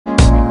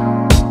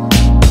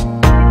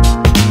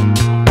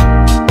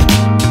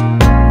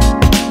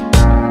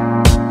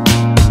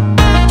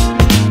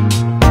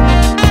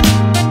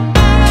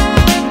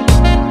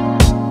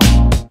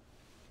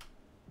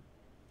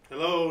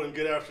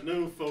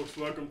afternoon, folks.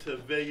 Welcome to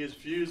Vegas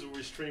Views, where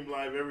we stream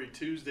live every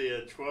Tuesday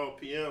at 12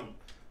 p.m.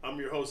 I'm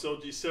your host,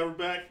 OG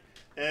Silverback,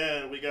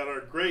 and we got our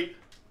great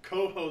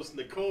co-host,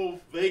 Nicole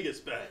Vegas,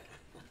 back.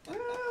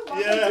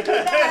 Welcome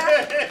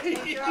back,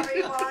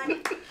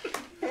 everyone.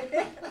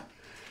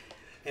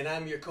 And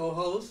I'm your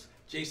co-host,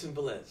 Jason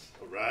Velez.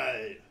 All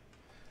right.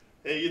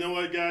 Hey, you know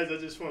what, guys? I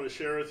just want to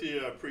share with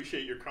you, I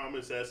appreciate your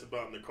comments asked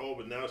about Nicole,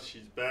 but now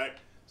she's back,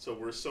 so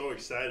we're so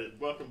excited.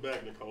 Welcome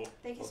back, Nicole.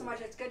 Thank you so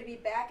much. It's good to be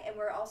back, and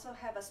we also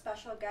have a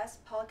special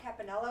guest, Paul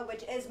Campanella,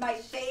 which is my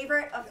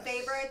favorite of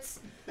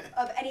favorites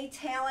of any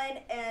talent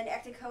and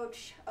acting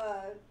coach.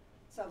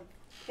 So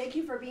thank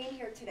you for being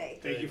here today.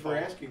 Thank you for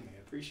asking me. I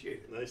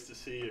appreciate it. Nice to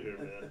see you here,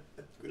 man.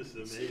 This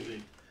is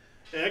amazing.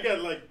 Hey, I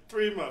got like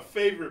three of my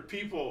favorite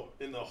people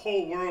in the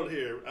whole world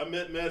here. I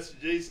met Master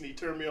Jason. He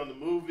turned me on the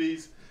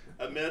movies.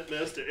 I met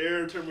Master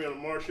Aaron, turned me on the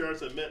martial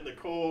arts. I met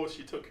Nicole.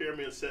 She took care of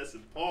me on sets.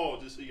 And Paul,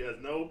 just so you guys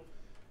know,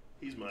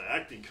 he's my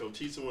acting coach.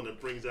 He's the one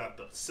that brings out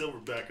the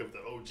silverback of the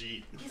OG.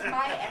 He's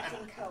my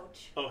acting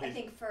coach, I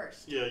think,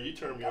 first. Yeah, you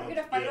turned me on. Are we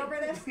going to fight over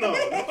this? No.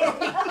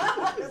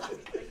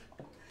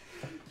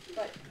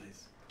 But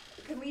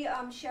can we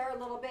share a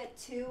little bit,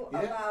 too,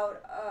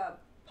 about,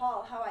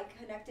 Paul, how I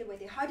connected with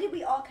you? How did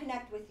we all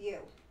connect with you?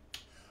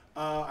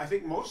 I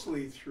think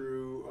mostly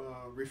through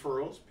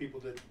referrals, people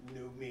that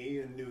knew me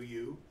and knew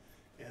you,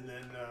 and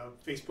then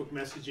Facebook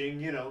messaging,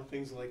 you know,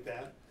 things like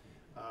that.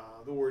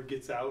 The word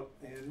gets out,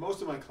 and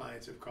most of my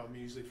clients have come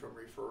usually from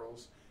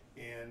referrals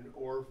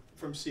or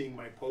from seeing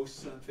my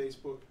posts on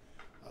Facebook,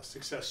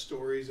 success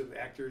stories of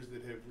actors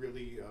that have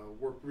really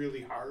worked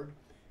really hard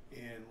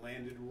and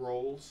landed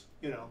roles,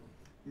 you know,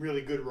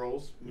 really good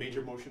roles,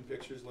 major motion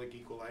pictures like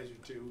Equalizer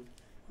 2,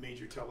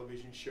 major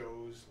television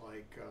shows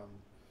like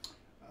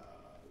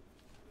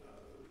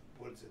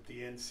what is it, the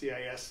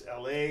NCIS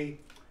LA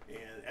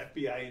and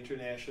FBI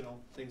International,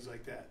 things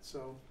like that.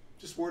 So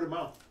just word of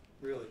mouth,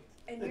 really.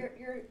 And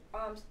you're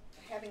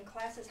having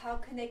classes. How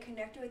can they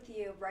connect with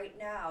you right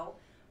now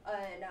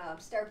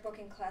and start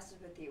booking classes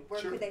with you?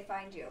 Where could they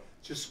find you?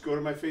 Just go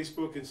to my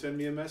Facebook and send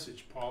me a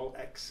message, Paul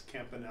X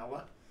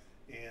Campanella,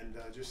 and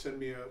just send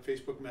me a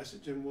Facebook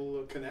message and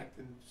we'll connect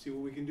and see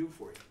what we can do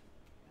for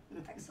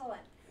you. Excellent.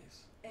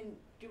 And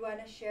do you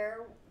want to share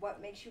what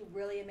makes you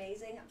really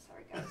amazing? I'm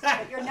sorry, guys,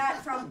 but you're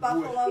not from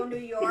Buffalo, New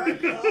York.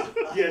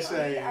 Yes,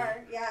 I am.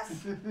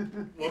 Yes.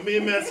 Well, me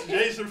and Master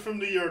Jason are from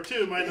New York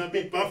too. It might not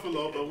be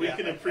Buffalo, but we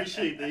can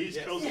appreciate the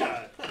East Coast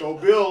guy. Go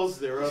Bills!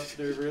 They're up.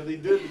 They're really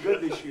good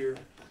this year.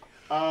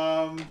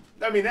 I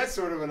mean, that's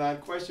sort of an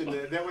odd question.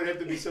 That would have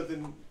to be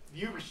something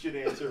you should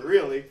answer,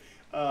 really.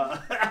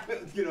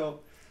 You know,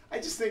 I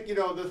just think, you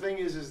know, the thing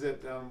is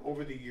that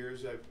over the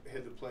years I've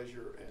had the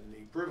pleasure and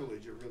the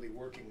privilege of really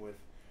working with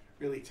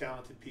really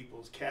talented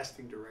people,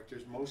 casting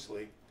directors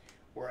mostly,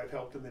 where I've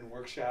helped them in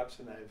workshops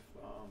and I've,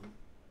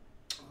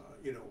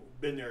 you know,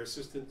 been their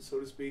assistant, so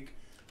to speak,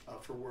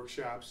 for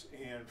workshops.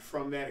 And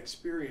from that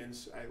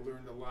experience, I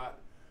learned a lot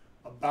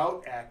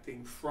about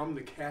acting from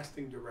the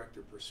casting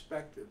director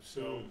perspective.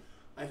 So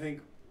I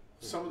think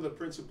some of the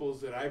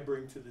principles that I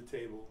bring to the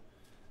table,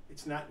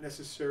 it's not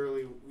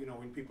necessarily, you know,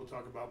 when people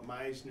talk about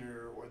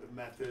Meisner or the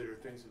method or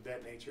things of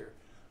that nature,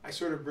 I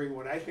sort of bring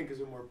what I think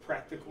is a more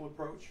practical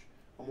approach,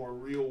 a more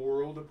real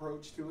world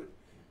approach to it,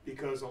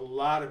 because a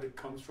lot of it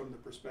comes from the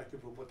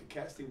perspective of what the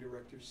casting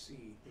directors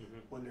see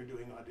when they're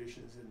doing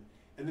auditions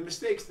and the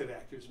mistakes that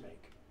actors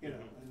make, you know,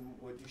 and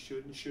what you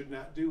should and should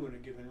not do in a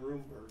given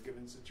room or a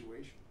given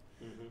situation.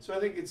 So I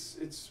think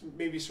it's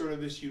maybe sort of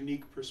this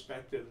unique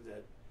perspective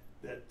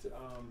that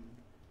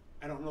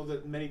I don't know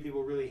that many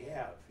people really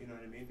have, you know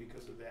what I mean,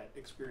 because of that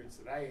experience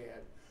that I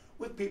had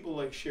with people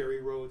like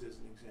Sherry Rhodes, as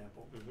an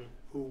example,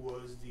 who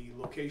was the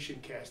location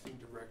casting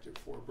director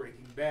for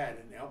Breaking Bad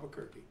in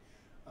Albuquerque.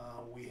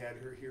 We had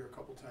her here a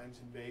couple times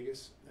in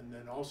Vegas, and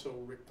then also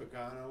Rick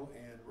Pagano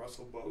and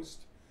Russell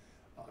Boast,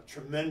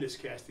 tremendous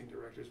casting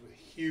directors with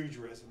huge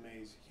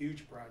resumes,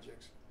 huge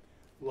projects,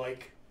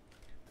 like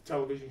the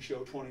television show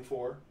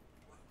 24.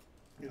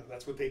 You know,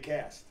 that's what they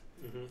cast.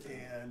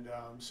 And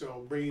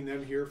so bringing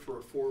them here for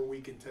a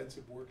 4-week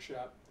intensive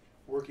workshop,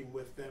 working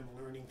with them,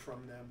 learning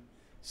from them,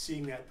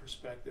 seeing that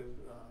perspective,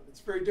 it's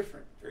very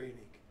different, very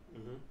unique.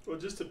 Well,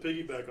 just to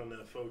piggyback on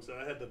that, folks,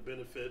 I had the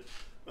benefit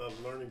of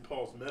learning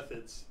Paul's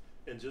methods,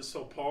 and just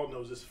so Paul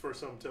knows, this is the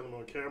first time I'm telling him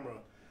on camera,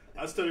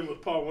 I studied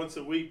with Paul once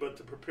a week, but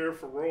to prepare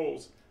for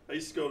roles, I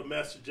used to go to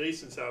Master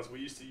Jason's house. We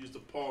used to use the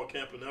Paul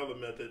Campanella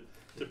method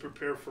to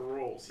prepare for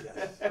roles.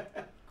 Yes.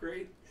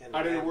 Great.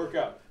 How did it work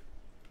out?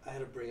 I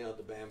had to bring out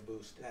the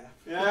bamboo staff.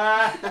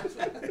 Yeah.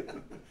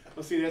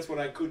 Well, see, that's what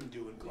I couldn't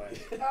do in class.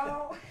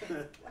 Oh.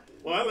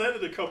 Well, I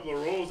landed a couple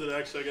of roles that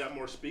actually I got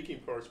more speaking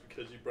parts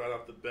because you brought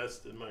out the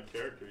best in my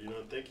character. You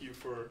know, thank you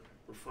for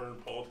referring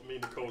Paul to me.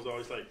 Nicole's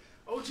always like,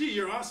 "Oh, gee,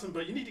 you're awesome,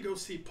 but you need to go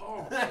see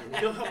Paul.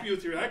 He'll help you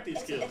with your acting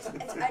skills."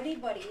 It's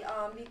anybody,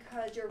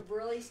 because you're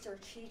really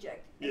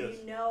strategic and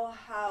you know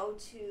how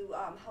to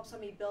help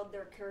somebody build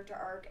their character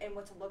arc and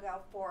what to look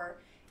out for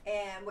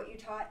And what you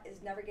taught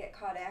is never get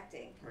caught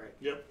acting. Right.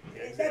 Yep.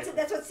 Yeah, exactly.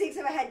 That's what sticks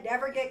in my head.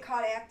 Never get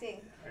caught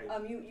acting.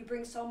 Right. You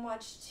bring so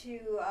much to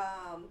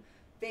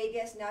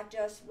Vegas, not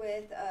just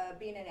with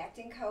being an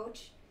acting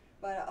coach,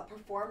 but a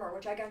performer,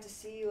 which I got to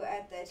see you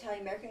at the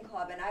Italian American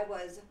Club, and I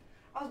was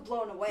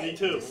blown away. Me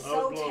too. Just I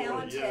so was blown away,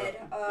 talented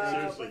yeah.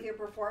 Seriously. with your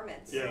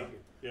performance. Yeah.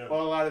 Yeah.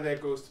 Well, a lot of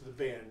that goes to the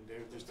band. They're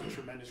just a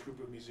tremendous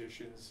group of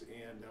musicians,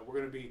 and we're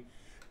going to be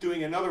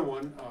doing another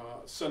one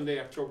Sunday,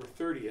 October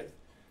 30th.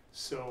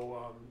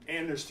 So,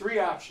 and there's 3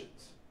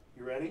 options.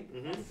 You ready?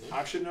 Mm-hmm.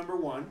 Option number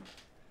 1,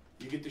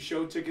 you get the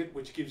show ticket,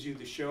 which gives you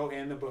the show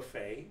and the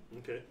buffet.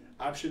 Okay.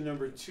 Option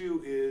number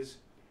 2 is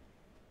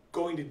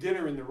going to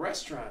dinner in the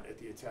restaurant at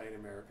the Italian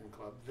American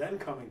Club, then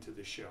coming to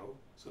the show.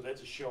 So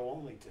that's a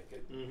show-only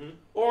ticket. Mm-hmm.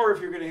 Or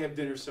if you're going to have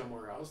dinner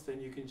somewhere else,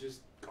 then you can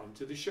just come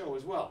to the show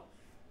as well.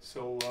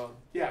 So,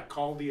 yeah,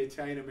 call the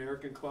Italian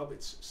American Club.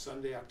 It's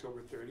Sunday,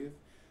 October 30th.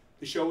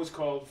 The show was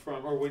called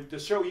the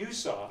show you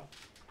saw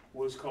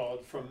was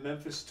called From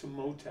Memphis to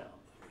Motown.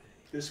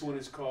 This one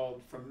is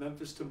called From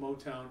Memphis to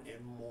Motown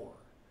and More.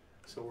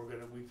 So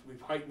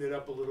we've heightened it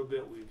up a little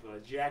bit.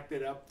 We've jacked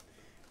it up.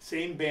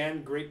 Same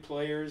band, great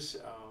players.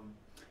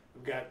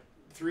 We've got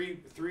three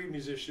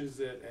musicians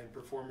and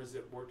performers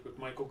that worked with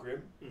Michael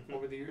Grimm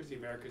over the years, the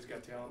America's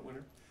Got Talent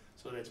winner.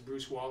 So that's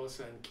Bruce Wallace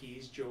on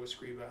keys, Joe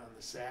Escriva on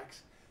the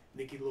sax,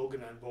 Nikki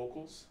Logan on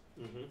vocals.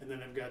 And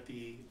then I've got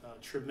the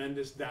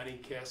tremendous Donnie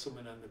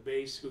Castleman on the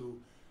bass, who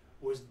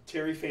was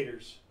Terry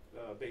Fader's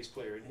bass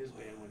player in his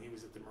band when he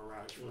was at the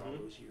Mirage for all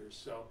those years.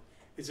 So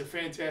it's a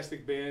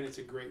fantastic band. It's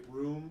a great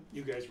room.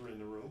 You guys were in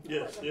the room.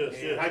 Yes.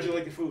 And how'd you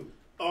like the food?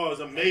 Oh, it was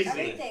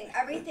amazing.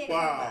 Everything.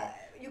 Wow.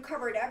 You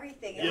covered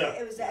everything. Yeah.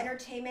 It was the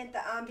entertainment, the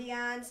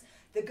ambiance,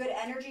 the good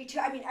energy too.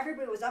 I mean,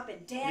 everybody was up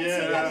and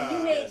dancing. Yeah. I mean,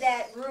 you made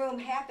that room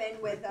happen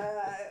with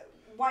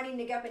wanting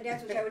to get up and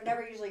dance, which I would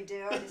never usually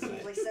do. I just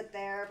usually sit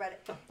there.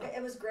 But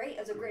it was great. It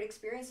was a great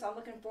experience. So I'm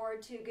looking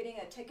forward to getting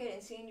a ticket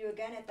and seeing you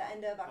again at the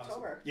end of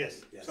October.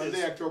 Yes. Yes.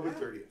 Sunday, October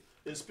 30th.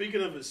 And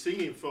speaking of his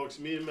singing, folks,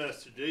 me and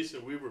Master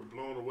Jason, we were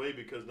blown away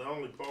because not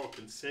only Paul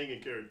can sing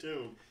and carry a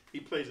tune, he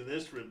plays an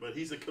instrument, but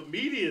he's a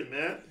comedian,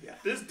 man. Yeah.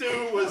 This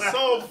dude was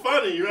so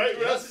funny, right,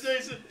 Master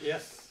Jason?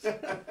 Yes.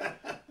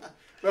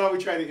 Well, we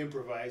try to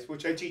improvise,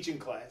 which I teach in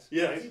class.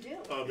 Yes. right? You do.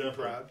 Oh,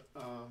 definitely. Improv.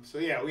 So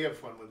yeah, we have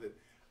fun with it.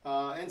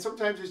 And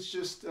sometimes it's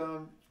just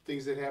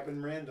things that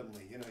happen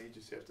randomly. You know, you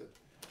just have to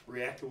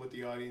react to what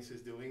the audience is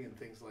doing and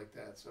things like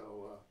that.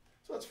 So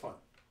it's fun.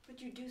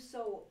 But you do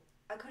so.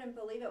 I couldn't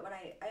believe it when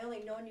I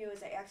only known you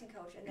as an acting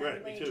coach, and then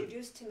Right, when me you too.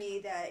 introduced to me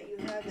that you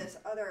have this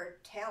other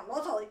talent,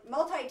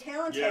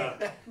 multi-talented,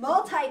 Yeah.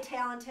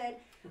 multi-talented.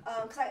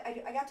 Because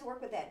I got to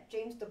work with that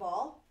James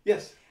DeBall,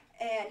 Yes.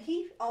 and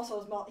he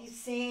also is he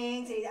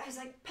sings. And I was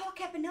like, Paul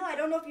Campanella. I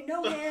don't know if you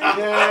know him.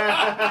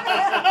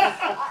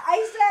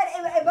 I said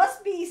it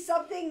must be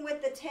something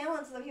with the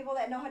talents of the people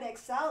that know how to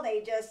excel.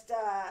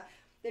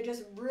 They're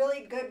just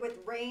really good with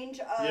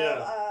range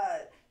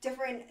of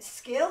different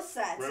skill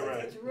sets.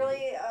 Right. It's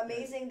really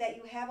amazing that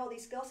you have all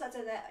these skill sets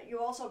and that you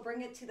also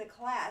bring it to the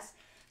class.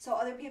 So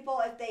other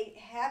people, if they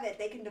have it,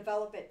 they can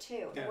develop it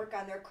too, and work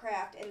on their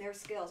craft and their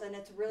skills. And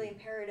it's really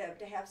imperative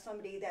to have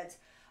somebody that's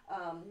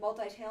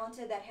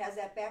multi-talented, that has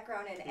that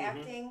background in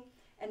acting,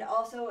 and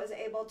also is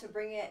able to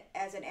bring it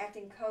as an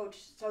acting coach.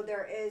 So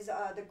there is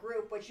the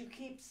group, which you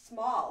keep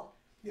small.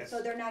 Yes.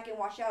 So they're not getting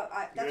washed out.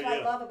 That's Yeah, what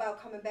yeah. I love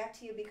about coming back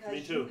to you, because Me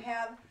you too.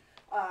 have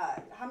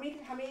how many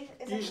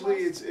is it?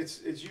 Usually class?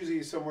 it's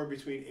usually somewhere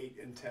between 8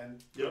 and 10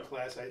 per Yep.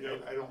 class. I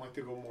Yep. don't like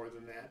to go more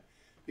than that,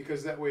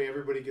 because that way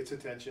everybody gets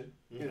attention.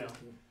 You know.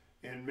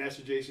 And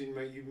Master Jason,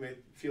 you may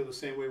feel the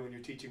same way when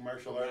you're teaching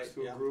martial arts Right,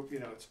 to a yeah. group. You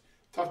know, it's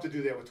tough to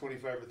do that with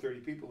 25 or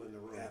 30 people in the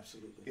room.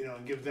 Absolutely. You know,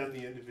 and give them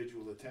the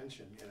individual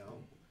attention. You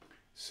know.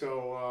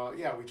 So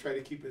yeah, we try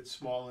to keep it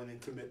small and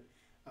intimate,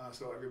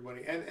 so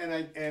everybody.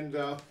 And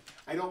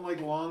I don't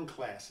like long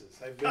classes.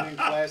 I've been in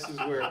classes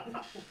where,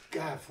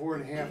 God,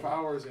 4.5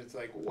 hours, and it's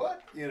like,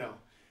 what? You know.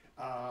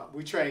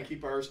 We try and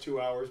keep ours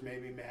 2 hours,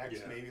 maybe max,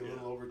 Yeah, maybe a yeah.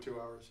 little over 2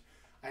 hours.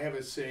 I have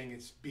a saying: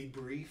 it's be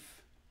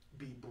brief,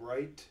 be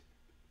bright,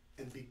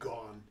 and be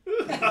gone.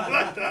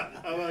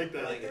 I like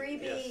that. Like it. 3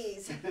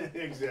 Yes. Bs.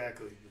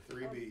 Exactly, the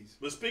 3 Bs.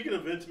 But speaking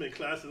of intimate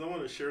classes, I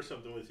want to share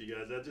something with you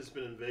guys. I've just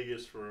been in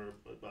Vegas for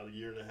about a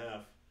year and a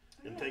half.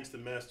 And thanks to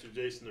Master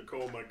Jason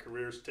Nicole, my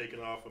career's taken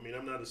off. I mean,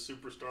 I'm not a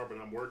superstar, but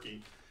I'm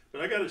working.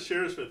 But I got to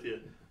share this with you.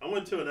 I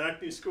went to an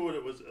acting school.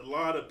 There was a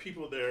lot of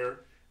people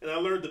there. And I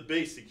learned the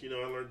basic. You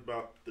know, I learned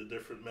about the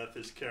different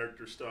methods,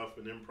 character stuff,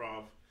 and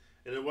improv.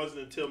 And it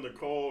wasn't until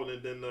Nicole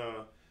and then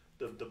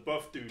the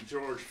buff dude,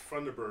 George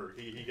Funderburg,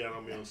 he got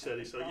on me on set.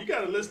 He said, you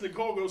got to listen to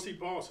Nicole, go see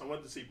Paul. So I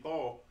went to see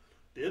Paul.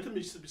 The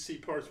intimacy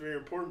part is very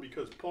important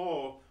because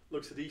Paul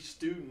looks at each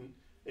student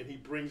and he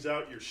brings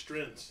out your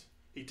strengths.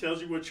 He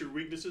tells you what your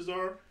weaknesses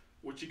are,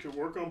 what you can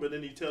work on, but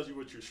then he tells you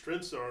what your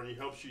strengths are, and he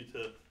helps you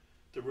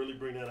to really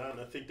bring that out.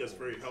 And I think that's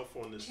very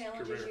helpful in this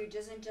Challenges career. you,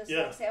 doesn't just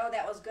Yeah. like say, oh,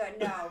 that was good.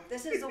 No,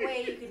 this is the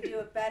way you can do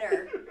it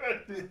better.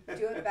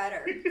 Do it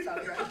better.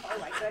 So you're like, oh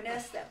my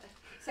goodness.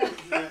 So,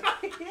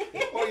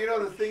 Oh you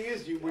know, the thing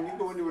is, when you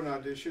go into an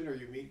audition or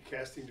you meet a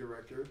casting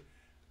director,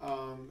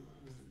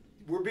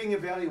 we're being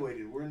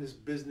evaluated. We're in this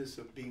business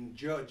of being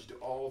judged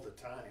all the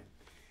time.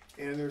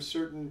 And there's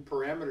certain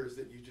parameters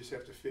that you just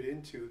have to fit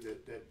into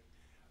that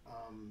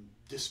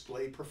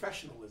display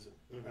professionalism,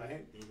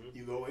 right?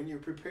 You go in, you're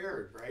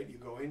prepared, right? You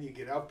go in, you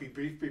get out, be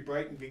brief, be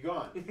bright, and be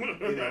gone.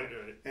 You know?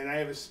 And I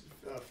have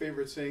a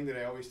favorite saying that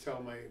I always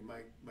tell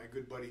my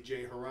good buddy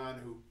Jay Haran,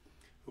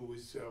 who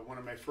was one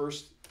of my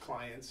first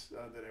clients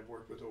that I've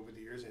worked with over the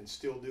years and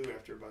still do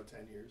after about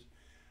 10 years.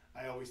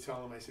 I always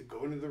tell him, I said,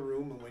 go into the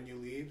room, and when you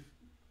leave,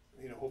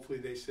 you know, hopefully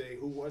they say,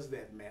 who was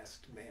that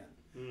masked man?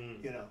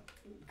 You know,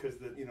 because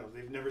you know,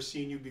 they've never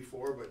seen you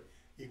before, but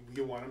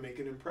you want to make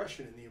an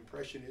impression, and the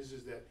impression is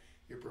that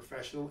you're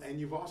professional, and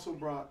you've also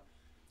brought.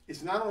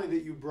 It's not only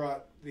that you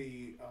brought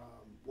the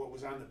what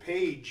was on the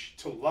page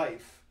to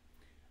life,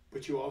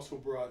 but you also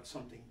brought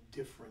something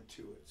different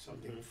to it,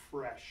 something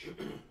fresh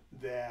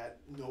that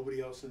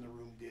nobody else in the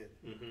room did.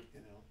 You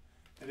know,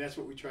 and that's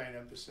what we try and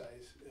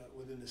emphasize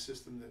within the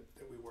system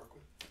that we work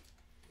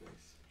with.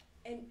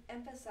 And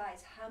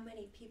emphasize how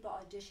many people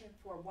audition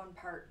for one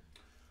part.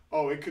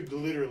 Oh, it could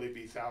literally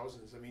be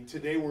thousands. I mean,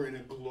 today we're in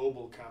a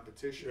global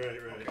competition. Right,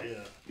 Okay?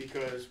 yeah.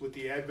 Because with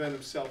the advent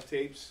of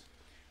self-tapes,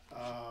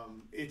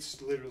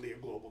 it's literally a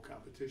global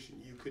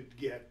competition. You could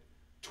get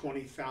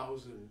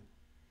 20,000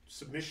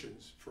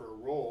 submissions for a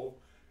role.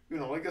 You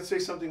know, like let's say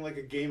something like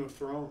a Game of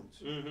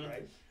Thrones,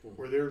 right?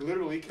 Where they're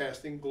literally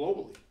casting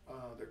globally.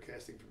 They're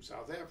casting from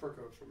South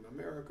Africa, from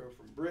America,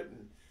 from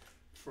Britain,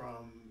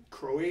 from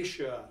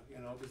Croatia, you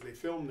know, because they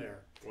film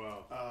there.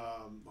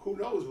 Wow. Who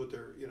knows what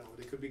they're, you know,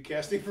 they could be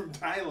casting from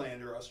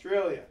Thailand or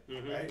Australia,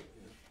 right?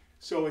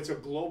 So it's a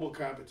global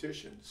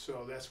competition.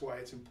 So that's why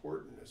it's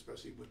important,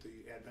 especially with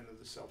the advent of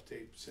the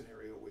self-tape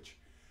scenario, which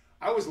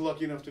I was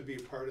lucky enough to be a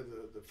part of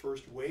the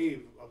first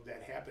wave of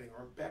that happening,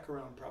 or back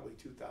around probably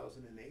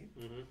 2008,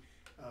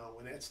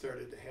 when that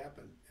started to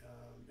happen.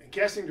 And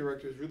casting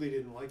directors really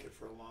didn't like it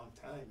for a long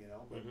time, you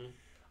know, but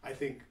I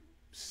think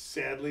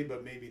sadly,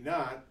 but maybe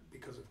not,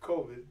 because of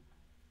COVID,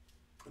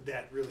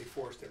 that really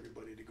forced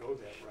everybody to go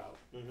that route.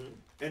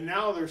 And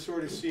now they're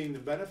sort of seeing the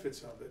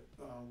benefits of it,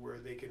 where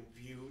they can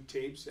view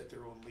tapes at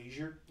their own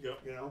leisure. You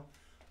know,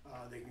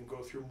 they can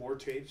go through more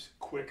tapes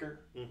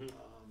quicker.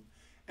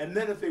 And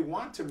then if they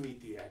want to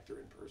meet the actor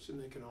in person,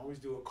 they can always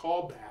do a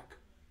callback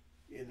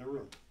in the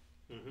room.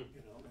 You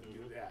know, and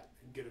do that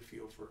and get a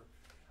feel for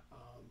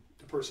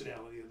the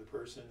personality of the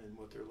person and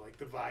what they're like,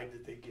 the vibe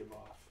that they give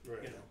off.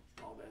 You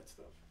know, all that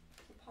stuff.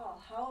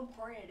 Paul, how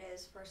important it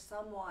is for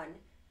someone,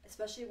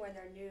 especially when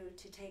they're new,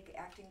 to take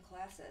acting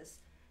classes,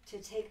 to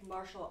take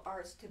martial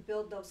arts, to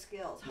build those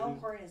skills. How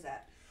important is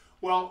that?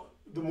 Well,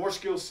 the more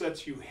skill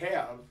sets you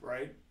have,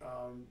 right,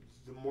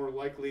 the more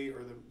likely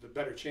or the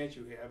better chance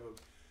you have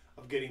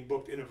of getting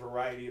booked in a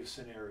variety of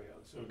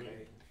scenarios,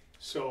 okay?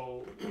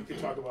 So we can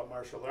talk about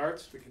martial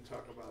arts, we can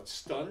talk about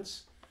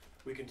stunts,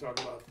 we can talk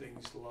about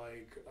things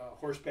like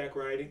horseback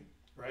riding,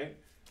 right?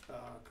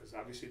 Because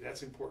obviously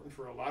that's important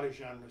for a lot of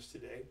genres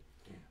today.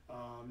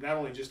 Not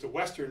only just a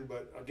Western,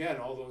 but again,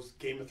 all those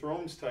Game of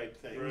Thrones type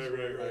things.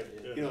 Right.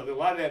 You know, a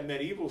lot of that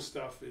medieval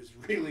stuff is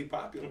really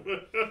popular.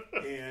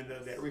 And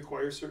that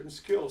requires certain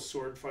skills,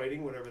 sword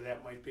fighting, whatever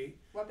that might be.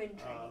 Weapon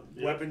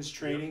training. Weapons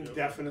training,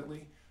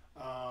 definitely.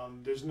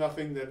 There's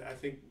nothing that I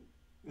think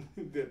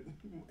that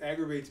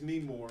aggravates me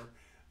more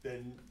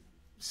than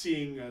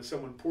seeing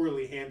someone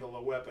poorly handle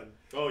a weapon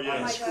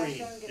on screen. Gosh,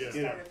 don't get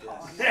started,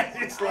 Paul.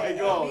 It's like,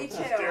 oh, me it's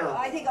too. terrible.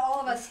 I think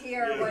all of us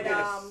here would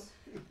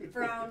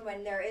frown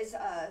when there is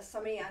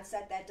somebody on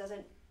set that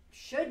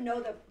should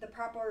know the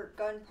proper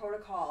gun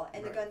protocol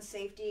and the gun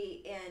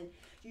safety, and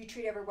you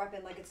treat every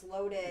weapon like it's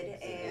loaded,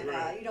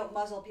 and you don't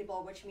muzzle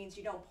people, which means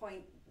you don't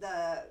point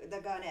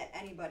the gun at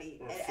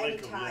anybody at any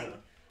time.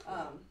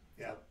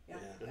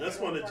 And that's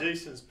one of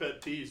Jason's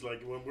pet peeves.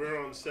 Like when we're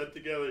on set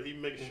together, he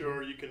makes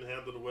sure you can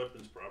handle the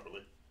weapons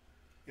properly.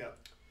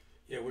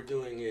 Yeah, we're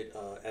doing it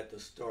at the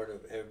start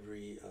of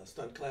every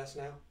stunt class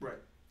now. Right.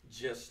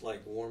 Just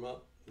like warm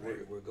up.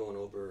 We're going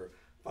over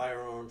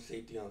firearms,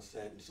 safety on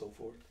set, and so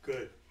forth.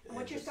 Good. And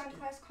what's your stunt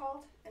class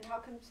called? And how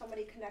can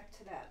somebody connect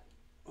to that?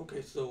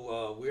 Okay,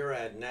 so we're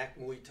at NAC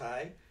Muay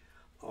Thai.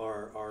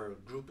 Our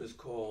group is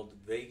called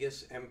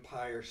Vegas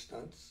Empire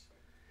Stunts.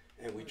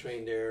 And we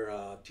train there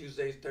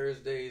Tuesdays,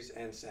 Thursdays,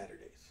 and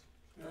Saturdays.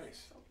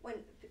 Nice. When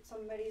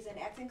somebody's in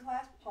acting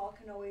class, Paul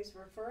can always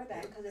refer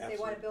them, because if they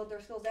want to build their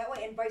skills that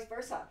way, and vice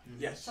versa.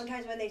 Yes.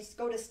 Sometimes when they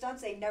go to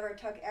stunts, they never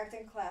took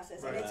acting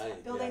classes, and it's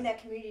building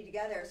that community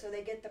together so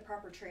they get the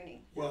proper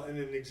training. Well, and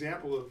an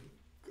example of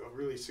a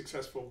really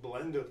successful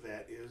blend of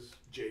that is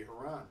Jay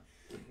Haran.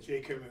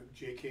 Jay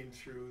came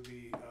through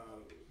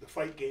the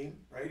fight game,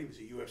 right? He was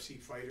a UFC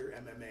fighter,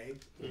 MMA.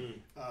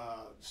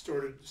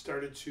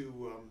 Started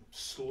to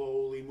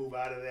slowly move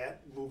out of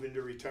that, move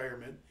into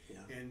retirement.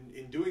 And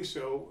in doing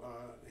so,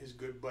 his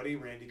good buddy,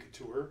 Randy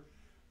Couture,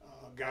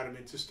 got him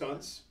into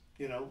stunts,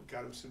 you know,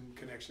 got him some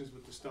connections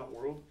with the stunt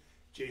world.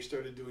 Jay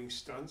started doing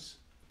stunts.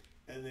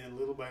 And then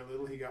little by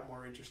little, he got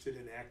more interested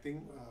in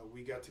acting.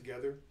 We got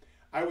together.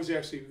 I was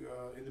actually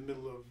in the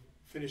middle of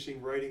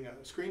finishing writing a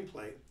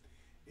screenplay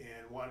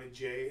and wanted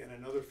Jay and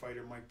another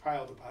fighter, Mike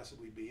Pyle, to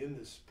possibly be in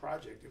this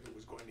project if it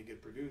was going to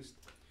get produced.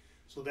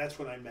 So that's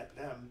when I met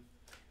them.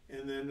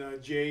 And then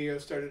Jay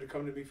started to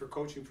come to me for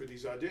coaching for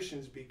these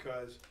auditions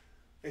because,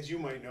 as you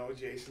might know,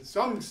 Jason,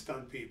 some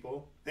stunt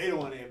people, they don't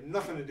want to have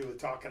nothing to do with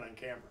talking on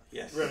camera.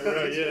 Yes. Right,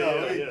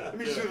 Let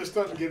me just do the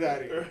stunt and get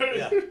out of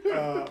here.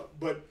 Yeah.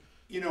 But,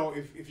 you know,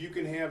 if you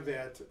can have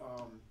that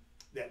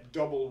that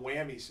double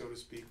whammy, so to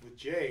speak, with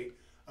Jay,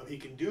 he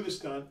can do the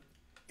stunt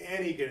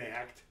and he can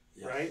act,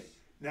 Yes. right?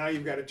 Now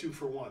you've got a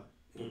 2-for-1.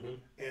 Mm-hmm.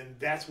 And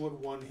that's what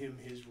won him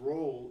his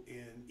role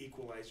in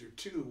Equalizer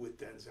 2 with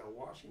Denzel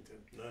Washington.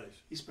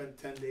 Nice. He spent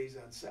 10 days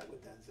on set with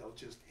Denzel,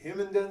 just him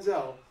and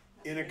Denzel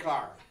in a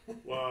car.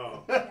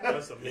 Wow,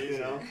 that's amazing. You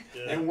know?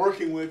 Yeah. And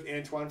working with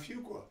Antoine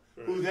Fuqua,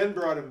 who Right. then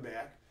brought him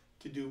back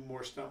to do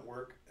more stunt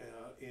work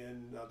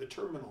in The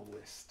Terminal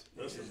List.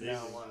 That's which is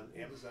amazing. now on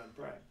Amazon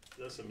Prime.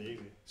 That's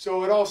amazing.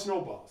 So it all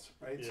snowballs,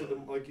 right? So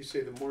Yeah. like you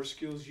say, the more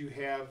skills you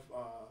have,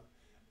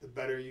 the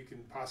better you can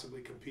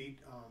possibly compete.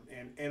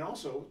 And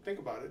also, think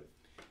about it,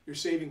 you're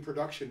saving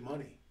production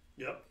money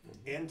Yep.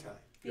 and time.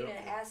 Being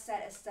Yep. an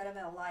asset instead of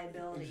a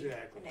liability.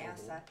 Exactly. An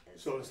asset.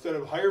 Is, So instead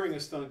of hiring a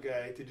stunt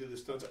guy to do the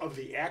stunts of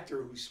the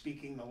actor who's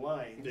speaking the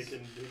lines, They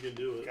can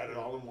do it. got it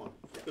all in one.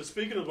 But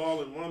speaking of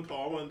all in one,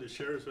 Paul, I wanted to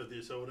share this with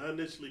you. So when I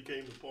initially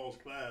came to Paul's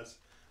class,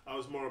 I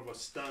was more of a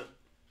stunt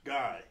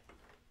guy.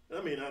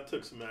 I mean, I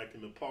took some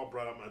acting, but Paul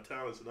brought out my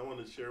talents, and I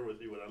wanted to share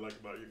with you what I like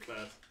about your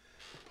class.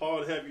 Paul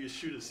would have you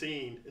shoot a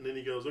scene, and then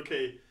he goes,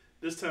 okay,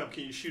 this time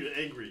can you shoot it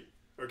angry,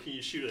 or can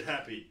you shoot it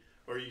happy,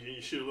 or can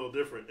you shoot it a little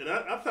different? And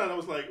I thought, I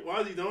was like,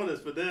 why is he doing this?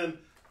 But then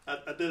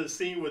I did a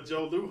scene with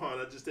Joe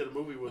Lujan. I just did a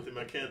movie with him.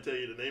 I can't tell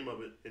you the name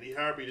of it. And he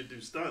hired me to do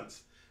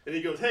stunts. And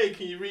he goes, hey,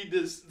 can you read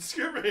this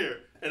script right here?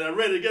 And I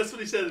read it. Guess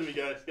what he said to me,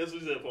 guys? Guess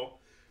what he said, Paul?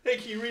 Hey,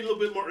 can you read a little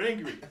bit more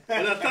angry?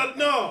 And I thought,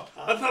 no.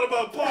 I thought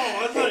about Paul.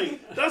 I was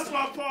like, that's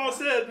what Paul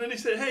said. And then he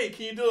said, hey,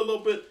 can you do a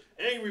little bit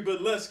angry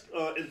but less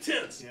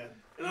intense? Yeah.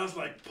 And I was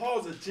like,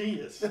 Paul's a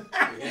genius.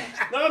 Yeah.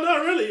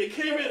 No, really. It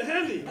came in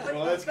handy.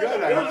 Well, that's but-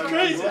 good. That was I'm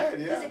crazy. glad,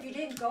 Because yeah. if you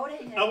didn't go to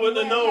him, I wouldn't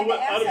have you known had what-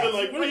 the I'd have been assets.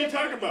 like, what are you would've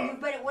talking been- about?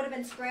 But it would have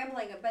been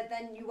scrambling. But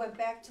then you went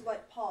back to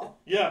what Paul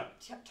Yeah.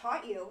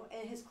 taught you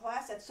in his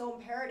class. That's so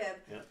imperative.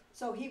 Yeah.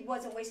 So he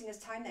wasn't wasting his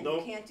time. Then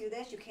Nope. you can't do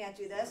this. You can't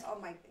do this. Oh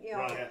my, you know.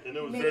 Right. And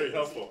it was made very easy.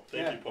 helpful.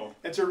 Thank Yeah. you, Paul.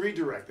 It's a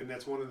redirect, and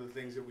that's one of the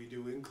things that we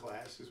do in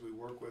class is we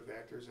work with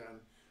actors on,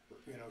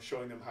 you know,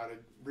 showing them how to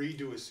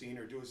redo a scene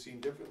or do a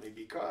scene differently.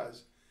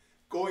 Because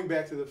going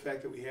back to the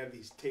fact that we have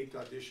these taped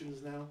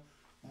auditions now,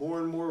 more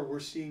and more we're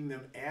seeing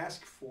them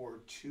ask for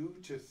 2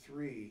 to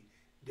 3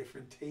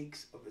 different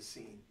takes of a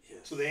scene. Yes.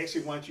 So they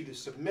actually want you to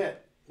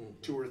submit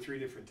 2 or 3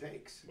 different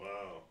takes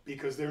Wow.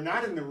 because they're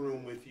not in the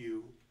room with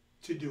you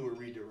to do a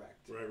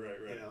redirect. Right.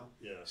 You know?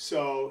 Yeah.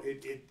 So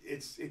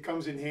it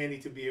comes in handy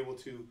to be able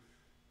to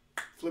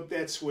flip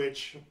that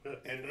switch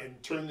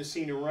and turn the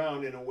scene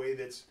around in a way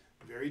that's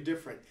very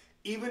different,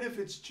 even if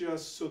it's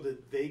just so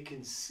that they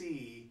can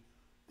see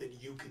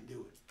that you can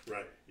do it.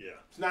 Right. Yeah.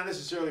 It's not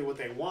necessarily what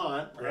they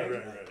want, right?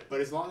 Right. But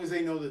as long as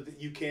they know that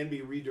you can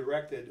be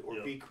redirected or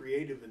Yeah. be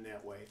creative in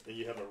that way, And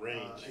you have a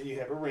range. and you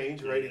have a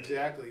range, right? Yeah.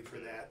 Exactly for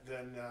Yeah. that.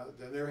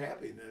 Then they're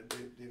happy. Then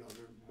they're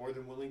more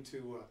than willing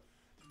to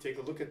take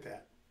a look at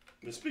that.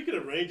 And speaking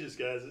of ranges,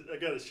 guys, I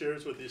got to share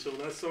this with you. So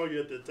when I saw you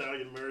at the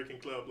Italian American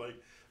Club, like,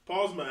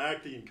 Paul's my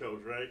acting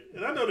coach, right?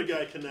 And I know the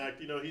guy can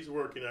act. You know, he's a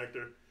working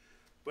actor.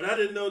 But I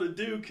didn't know the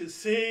dude could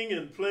sing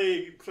and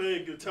play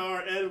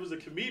guitar and was a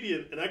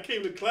comedian. And I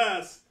came to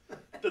class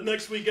the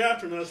next week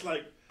after, and I was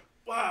like,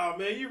 wow,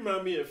 man, you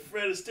remind me of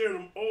Fred Astaire,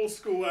 them old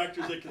school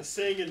actors that can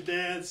sing and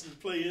dance and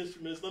play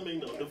instruments. Let me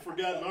know, the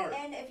forgotten art.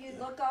 And if you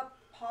look up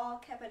Paul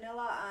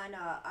Campanella on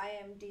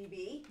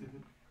IMDb,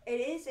 it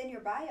is in your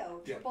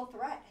bio, Yeah. triple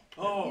threat.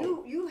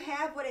 Oh. You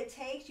have what it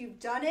takes. You've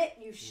done it.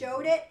 You've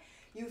showed it.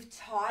 You've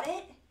taught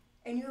it,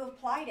 and you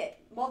applied it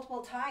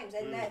multiple times.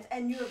 And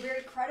and you are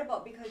very credible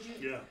because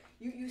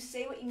you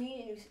say what you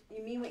mean and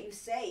you mean what you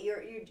say.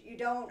 You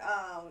don't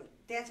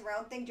dance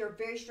around things. You're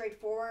very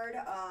straightforward,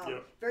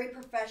 very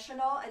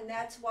professional, and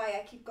that's why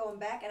I keep going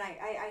back. And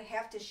I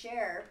have to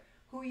share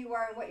who you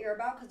are and what you're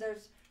about because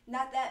there's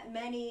not that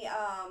many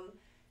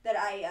that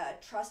I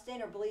trust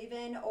in or believe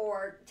in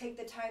or take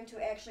the time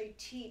to actually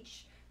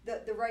teach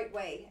the right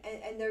way.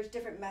 And there's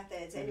different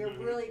methods, and you're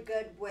really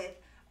good with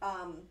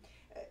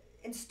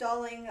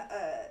installing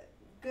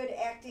good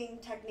acting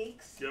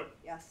techniques. Yep.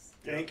 Yes.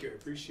 Thank you. I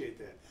appreciate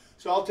that.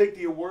 So I'll take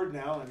the award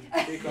now and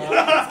take off.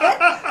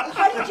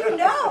 How did you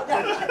know?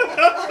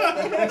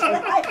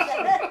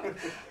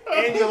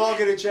 And you'll all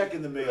get a check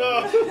in the mail.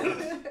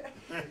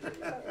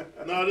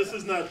 No, this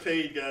is not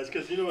paid, guys,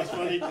 because you know what's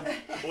funny?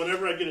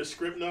 Whenever I get a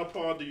script now,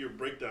 Paul, do your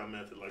breakdown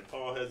method. Like,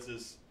 Paul has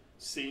this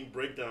scene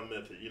breakdown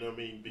method, you know what I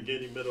mean?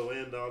 Beginning, middle,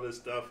 end, all this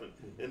stuff.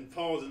 And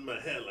Paul's in my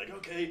head, like,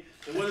 okay,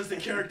 and what does the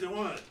character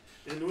want?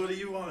 And what do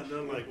you want?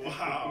 And I'm like,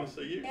 wow.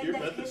 So your and the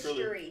method's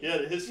history. really... Yeah,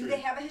 the history. Do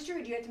they have a history?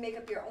 Or do you have to make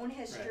up your own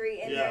history?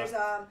 Right. And Yeah. there's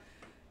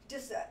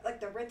just like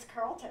the Ritz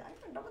Carlton.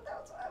 I don't know what that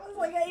was. I was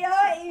like,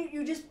 yeah,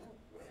 you just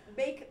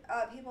make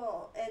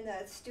people and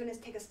the students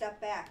take a step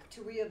back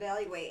to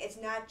reevaluate. It's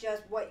not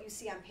just what you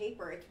see on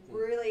paper. It's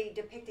really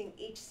depicting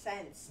each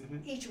sense,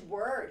 each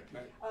word.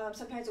 Right.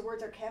 Sometimes the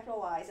words are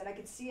capitalized, and I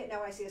can see it now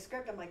when I see a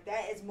script. I'm like,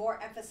 that is more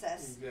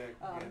emphasis.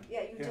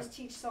 Exactly. You just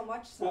teach so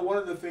much. So. Well, one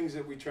of the things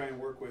that we try and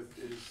work with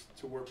is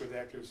to work with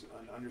actors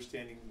on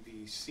understanding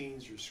the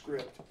scenes or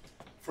script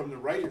from the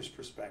writer's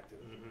perspective.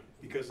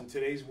 Because in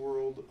today's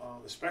world,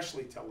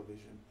 especially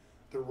television,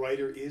 the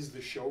writer is the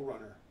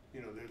showrunner. You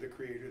know, they're the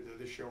creator, they're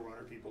the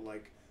showrunner. People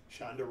like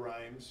Shonda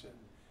Rhimes and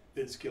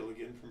Vince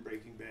Gilligan from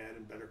Breaking Bad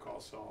and Better Call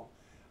Saul.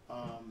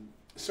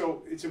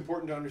 So it's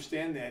important to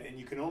understand that, and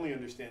you can only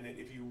understand that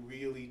if you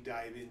really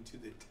dive into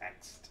the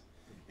text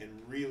and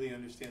really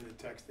understand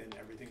the text and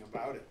everything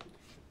about it,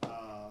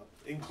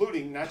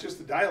 including not just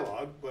the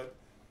dialogue, but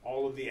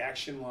all of the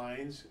action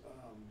lines,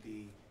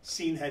 the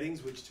scene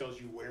headings, which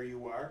tells you where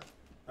you are,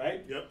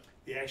 right? Yep.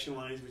 The action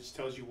lines, which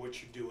tells you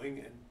what you're doing,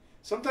 and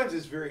sometimes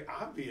it's very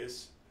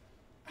obvious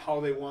how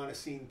they want a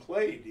scene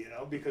played, you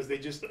know, because they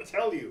just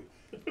tell you.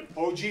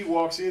 OG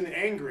walks in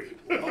angry.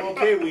 Well,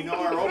 okay, we know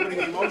our opening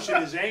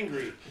emotion is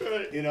angry.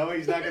 Right. You know,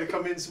 he's not going to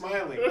come in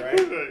smiling,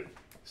 right? Right.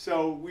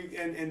 So we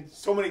and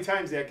so many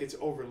times that gets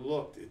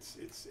overlooked.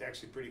 It's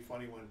actually pretty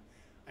funny when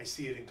I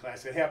see it in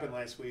class. It happened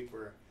last week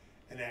where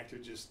an actor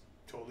just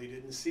totally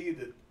didn't see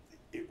that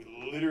it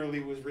literally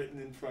was written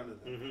in front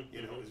of them.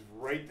 You know, it was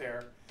right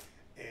there.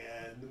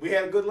 And we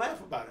had a good laugh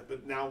about it,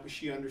 but now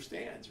she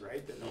understands,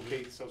 right? That,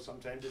 okay, so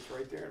sometimes it's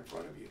right there in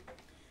front of you.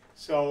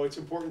 So it's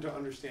important to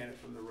understand it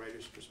from the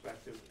writer's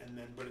perspective, and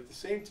then, but at the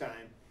same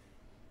time,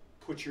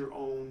 put your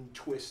own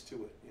twist to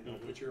it. You know,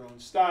 put your own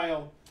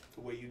style,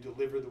 the way you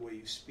deliver, the way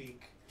you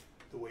speak,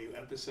 the way you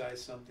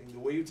emphasize something, the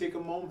way you take a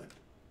moment.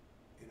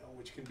 You know,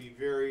 which can be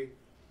very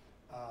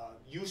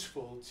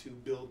useful to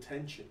build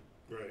tension.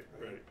 Right.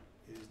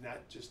 It is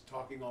not just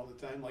talking all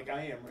the time like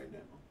I am right now.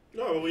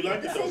 No, we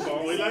like it though,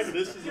 Paul. We like it.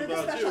 This is You're the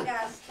about special you.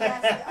 guest,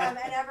 yes,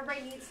 and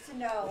everybody needs to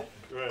know.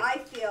 Right. I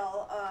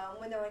feel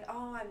when they're like,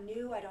 "Oh, I'm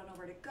new. I don't know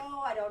where to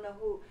go. I don't know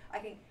who I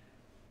can."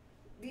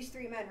 These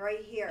three men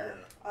right here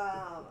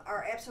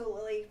are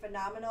absolutely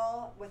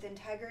phenomenal with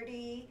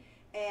integrity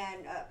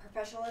and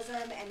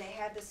professionalism, and they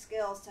have the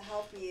skills to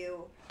help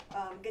you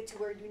get to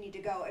where you need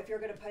to go if you're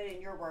going to put it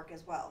in your work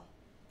as well.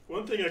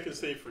 One thing I can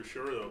say for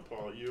sure though,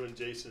 Paul, you and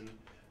Jason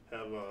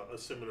have a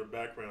similar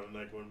background.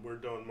 Like when we're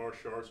doing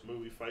martial arts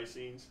movie fight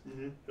scenes,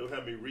 he'll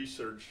have me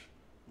research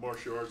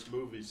martial arts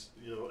movies.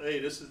 You know, hey,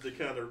 this is the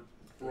kind of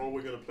role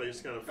we're going to play,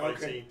 this kind of fight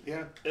scene.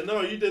 Yeah. And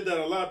no, you did that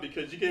a lot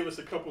because you gave us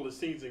a couple of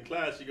scenes in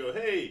class. You go,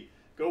 hey,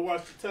 go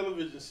watch the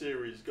television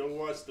series, go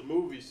watch the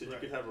movies, so you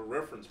can have a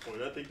reference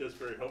point. I think that's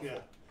very helpful. Yeah.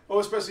 Well,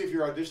 especially if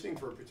you're auditioning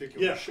for a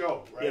particular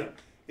show, right? Yeah.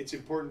 It's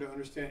important to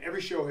understand. Every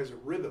show has a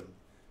rhythm,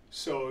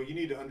 so you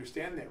need to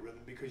understand that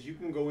rhythm because you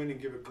can go in and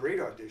give a great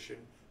audition,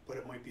 but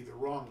it might be the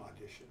wrong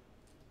audition,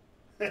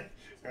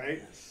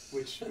 right? Yes.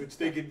 Which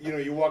they could, you know,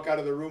 you walk out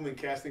of the room and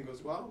casting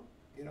goes, well,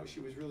 you know,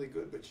 she was really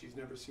good, but she's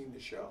never seen the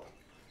show,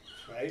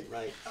 right?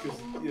 Right. Because,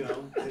 you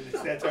know, and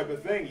it's that type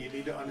of thing. You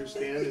need to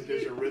understand that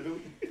there's a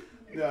rhythm.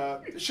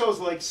 Shows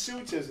like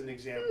Suits, as an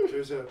example,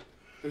 there's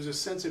a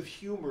sense of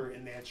humor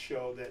in that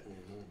show that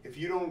if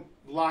you don't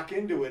lock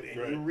into it and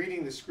you're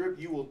reading the script,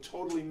 you will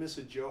totally miss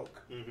a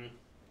joke,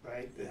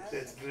 right?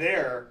 That's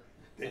there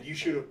that you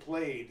should have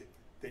played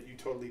that you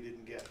totally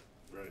didn't get.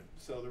 Right.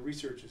 So the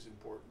research is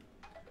important.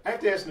 I have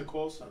to ask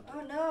Nicole something.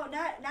 Oh no,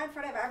 not in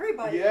front of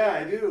everybody.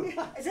 Yeah, I do.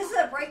 Is this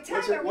a break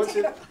time? What's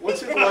it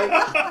like?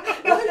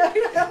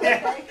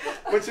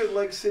 What's it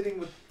like sitting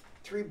with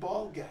three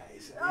bald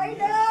guys? I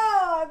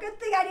know. Good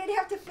thing I didn't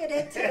have to fit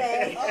in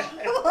today.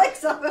 Like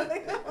something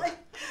like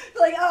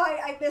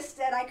I missed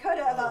it. I could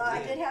have.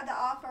 I did have the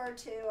offer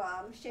to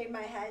shave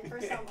my head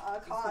for some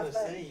cause,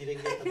 but You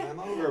didn't get the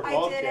memo?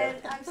 I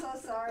didn't. I'm so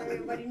sorry.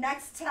 But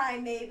next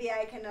time maybe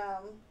I can.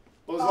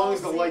 Well, as long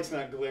as the light's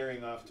not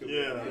glaring off too.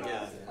 Yeah. Oh,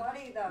 it's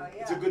funny though.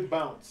 Yeah. It's a good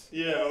bounce.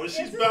 Yeah, well,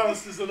 she's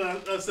balancing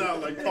us out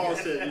like Paul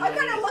said. You I'm know.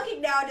 kind of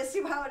looking now to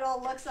see how it all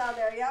looks out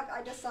there. Yep,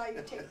 I just saw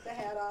you take the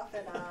hat off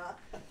and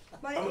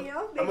but I'm, you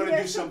know, maybe I'm going to do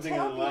there's some something on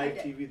talent live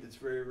behind it. TV that's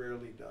very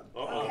rarely done.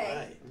 Uh-oh. Okay.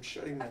 Right. I'm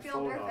shutting my I feel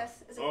phone nervous.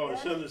 off. Is it Oh, good?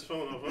 shutting his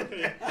phone off.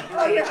 Okay.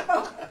 Oh, your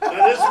phone.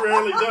 That is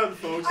rarely done,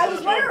 folks. I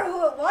was Let's wondering go.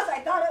 who it was. I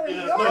thought it was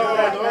Yeah,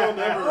 yours. no,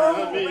 never. Oh,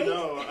 Not me, wait.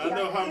 no. I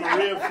know how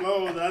Maria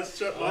flows. I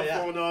shut my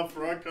phone off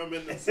before I come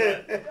in the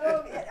set.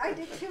 Oh, yeah, I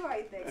did too,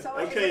 I think. So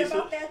Okay, is it so-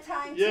 about that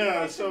time? too?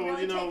 Yeah, I should so,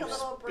 really you take know, a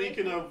little break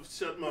speaking now? of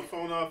shutting my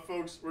phone off,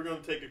 folks, we're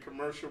going to take a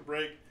commercial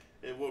break,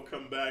 and we'll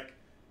come back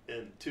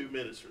in 2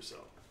 minutes or so.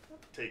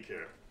 Take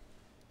care.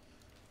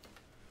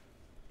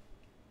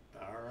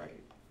 All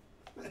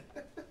right.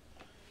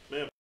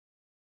 Man.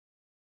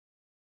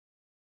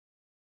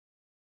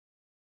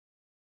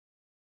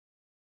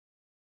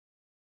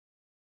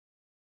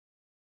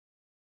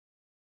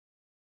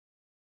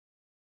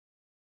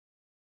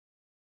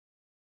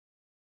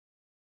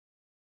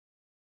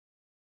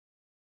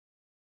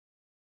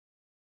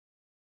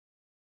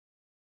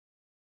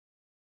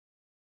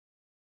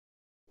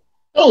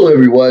 Hello,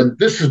 everyone.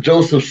 This is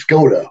Joseph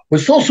Skoda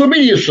with Social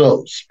Media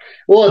Shows.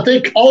 Well, I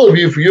thank all of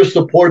you for your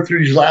support through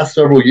these last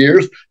several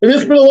years, and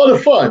it's been a lot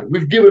of fun.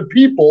 We've given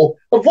people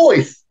a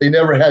voice they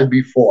never had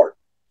before.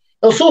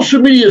 Now,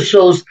 Social Media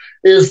Shows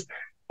is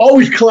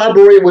always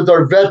collaborating with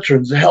our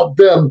veterans to help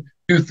them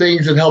do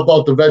things and help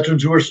out the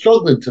veterans who are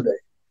struggling today.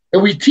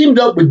 And we teamed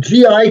up with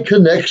GI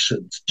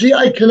Connections,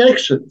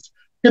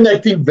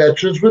 connecting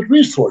veterans with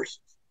resources.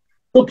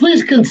 So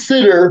please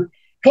consider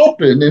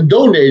helping and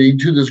donating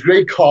to this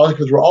great cause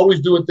because we're always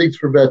doing things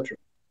for veterans.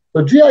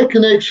 So GI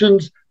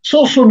Connections,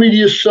 Social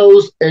Media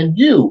Shows, and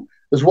you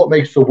is what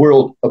makes the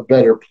world a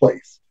better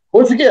place.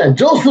 Once again,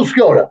 Joseph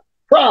Skoda,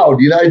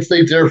 proud United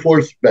States Air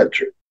Force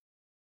veteran.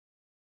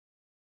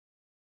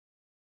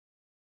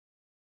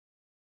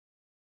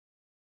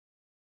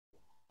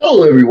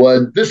 Hello,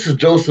 everyone. This is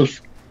Joseph.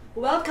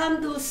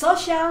 Welcome to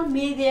Social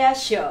Media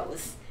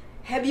Shows.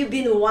 Have you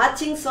been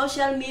watching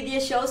social media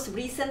shows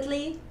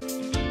recently?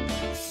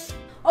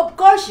 Of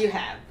course you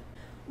have.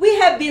 We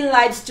have been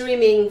live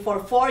streaming for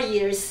 4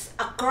 years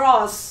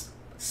across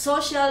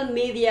social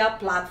media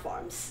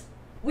platforms.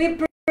 We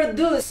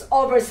produce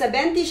over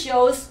 70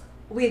 shows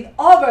with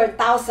over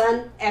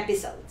 1,000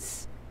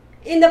 episodes.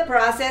 In the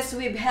process,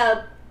 we've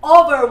helped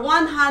over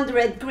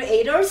 100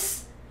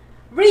 creators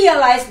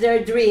realize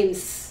their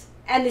dreams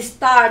and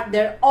start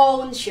their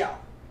own show.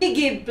 We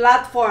give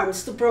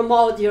platforms to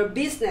promote your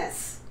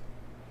business.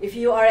 If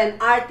you are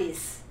an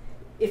artist,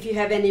 if you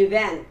have an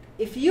event,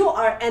 if you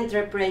are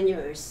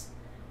entrepreneurs,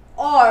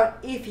 or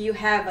if you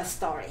have a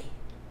story.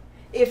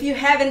 If you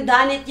haven't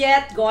done it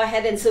yet, go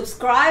ahead and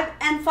subscribe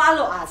and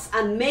follow us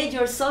on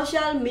major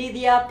social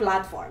media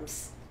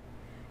platforms.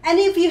 And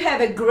if you have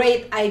a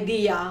great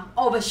idea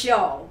of a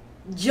show,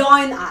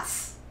 join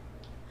us.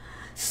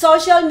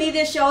 Social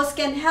media shows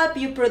can help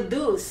you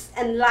produce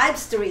and live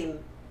stream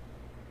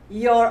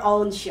your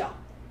own show.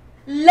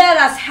 Let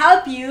us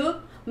help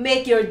you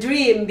make your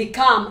dream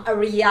become a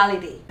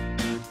reality.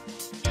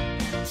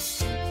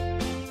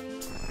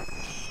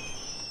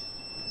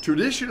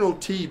 Traditional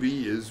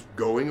TV is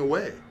going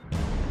away.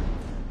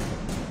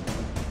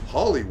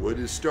 Hollywood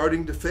is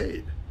starting to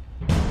fade.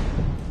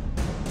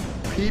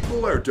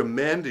 People are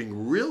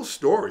demanding real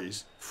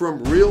stories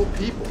from real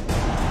people.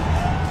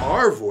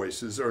 Our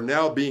voices are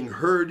now being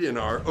heard in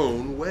our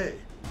own way.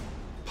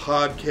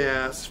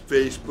 Podcasts,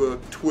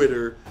 Facebook,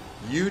 Twitter,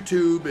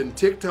 YouTube, and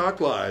TikTok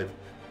Live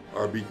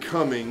are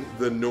becoming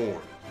the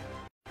norm.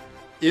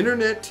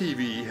 Internet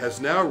TV has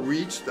now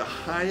reached the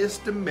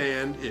highest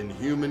demand in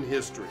human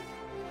history.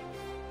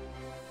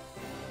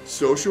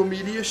 Social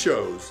Media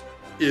Shows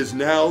is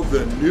now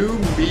the new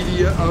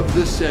media of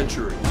the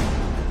century.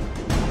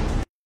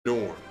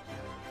 Norm.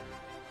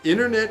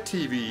 Internet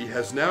TV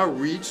has now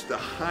reached the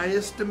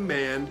highest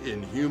demand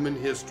in human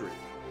history.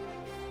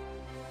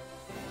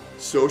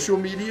 Social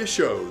Media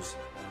Shows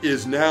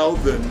is now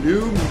the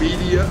new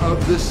media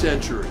of the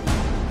century.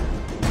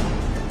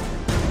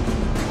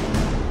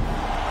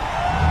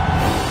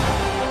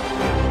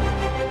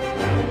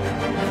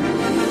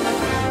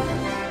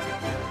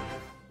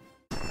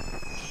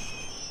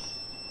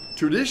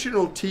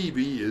 Traditional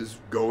TV is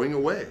going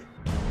away.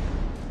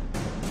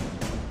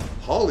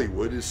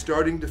 Hollywood is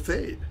starting to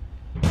fade.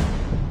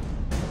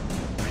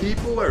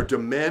 People are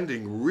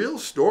demanding real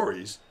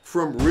stories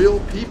from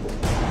real people.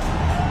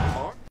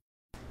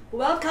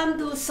 Welcome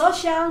to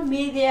Social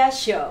Media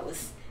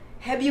Shows.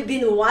 Have you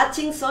been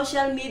watching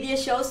social media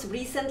shows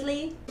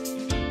recently?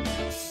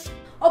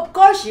 Of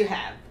course you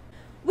have.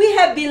 We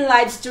have been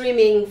live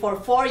streaming for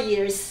 4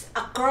 years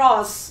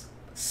across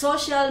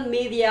social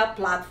media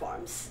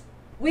platforms.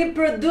 We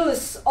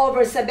produce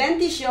over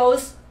 70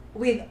 shows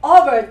with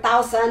over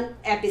 1,000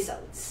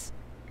 episodes.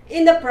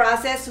 In the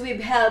process,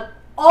 we've helped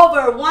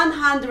over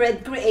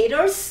 100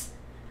 creators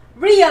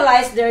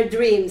realize their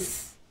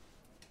dreams.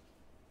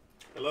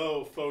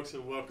 Hello, folks,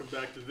 and welcome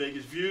back to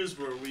Vegas Views,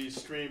 where we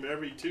stream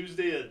every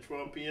Tuesday at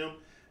 12 p.m.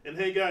 And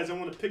hey, guys, I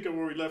want to pick up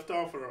where we left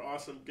off with our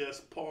awesome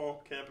guest,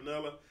 Paul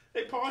Campanella.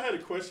 Hey, Paul, I had a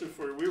question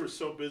for you. We were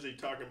so busy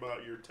talking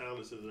about your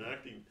talents as an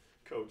acting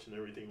coach and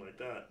everything like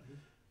that.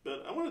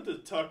 But I wanted to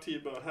talk to you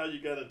about how you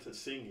got into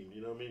singing,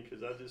 you know what I mean?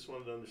 Because I just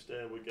wanted to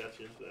understand what got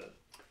you into that.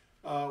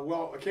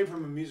 Well, I came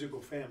from a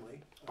musical family.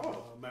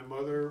 My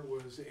mother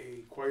was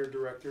a choir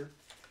director.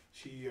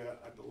 She,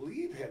 I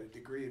believe, had a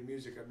degree in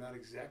music. I'm not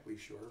exactly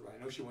sure, but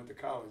I know she went to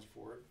college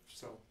for it.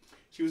 So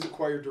she was a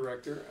choir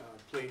director,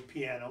 played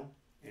piano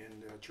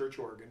and church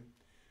organ.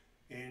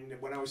 And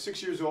when I was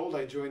 6 years old,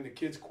 I joined the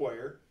kids'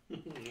 choir.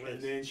 Nice. And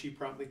then she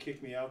promptly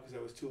kicked me out because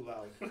I was too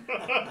loud.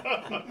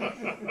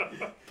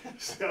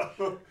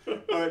 So,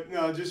 but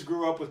no, just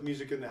grew up with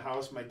music in the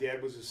house. My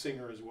dad was a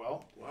singer as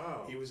well.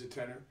 Wow. He was a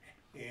tenor.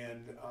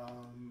 And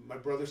my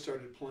brother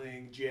started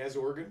playing jazz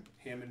organ,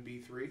 Hammond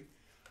B3,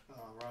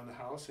 around the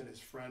house. And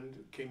his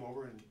friend came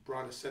over and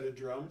brought a set of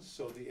drums.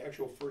 So the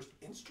actual first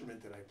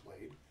instrument that I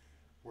played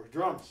were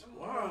drums.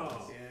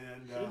 Wow.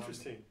 And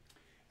interesting.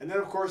 And then,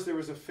 of course, there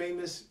was a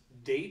famous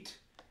date,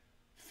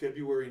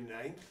 February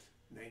 9th,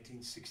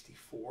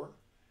 1964,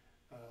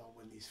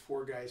 when these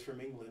 4 guys from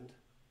England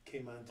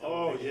came on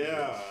Oh, television.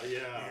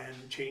 yeah.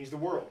 And changed the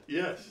world.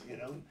 Yes. You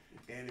know,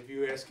 and if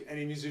you ask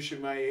any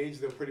musician my age,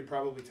 they'll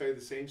probably tell you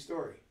the same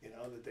story. You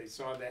know, that they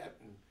saw that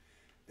and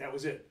that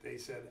was it. They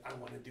said, I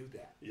want to do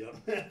that.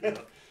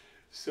 Yep.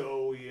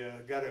 So we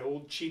got an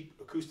old cheap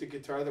acoustic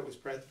guitar that was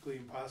practically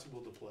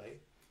impossible to play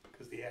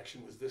because the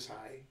action was this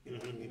high. You know,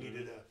 you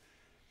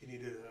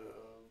needed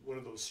one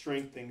of those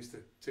string things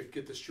to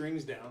get the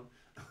strings down.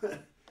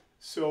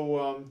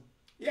 So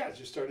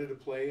just started to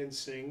play and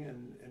sing,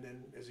 and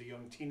then as a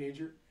young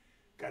teenager,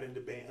 got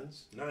into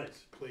bands.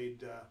 Nice.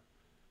 Played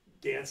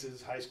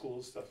dances, high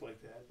school, stuff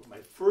like that. But my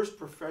first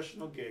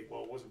professional gig,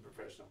 well, it wasn't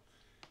professional.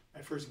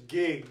 My first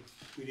gig,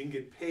 we didn't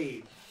get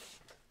paid,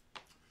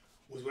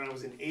 was when I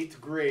was in 8th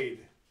grade.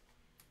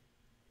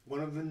 One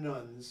of the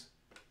nuns,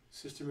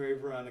 Sister Mary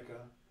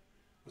Veronica,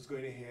 was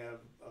going to have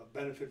a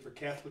benefit for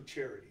Catholic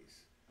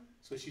Charities.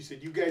 So she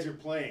said, you guys are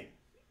playing.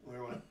 And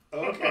we went,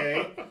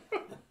 okay.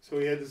 So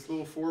we had this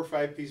little 4 or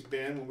 5 piece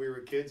band when we were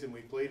kids, and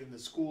we played in the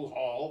school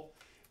hall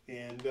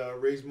and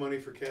raised money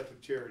for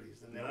Catholic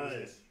Charities. And that was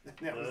it.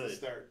 That was the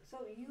start. So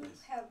you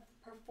have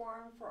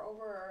performed for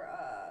over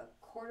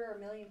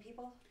 250,000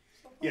 people?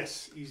 So far?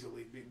 Yes,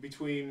 easily.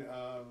 Between,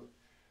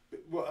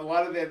 well, a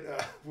lot of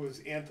that was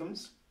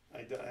anthems. I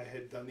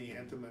had done the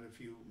anthem at a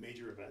few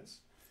major events.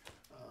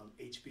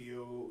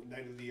 HBO,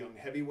 Night of the Young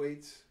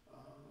Heavyweights.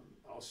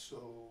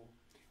 Also,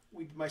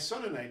 my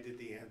son and I did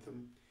the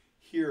anthem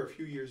here a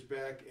few years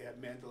back at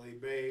Mandalay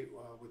Bay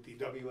with the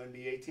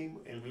WNBA team,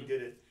 and we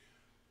did it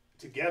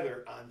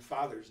together on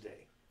Father's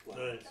Day.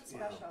 Nice. That's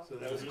special. So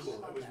that was cool.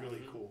 That was that.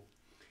 really cool.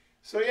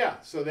 So yeah,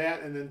 so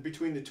that, and then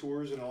between the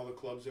tours and all the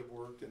clubs I've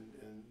worked and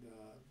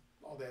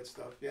all that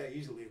stuff, yeah,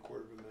 easily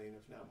 250,000,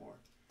 if not more.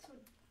 So,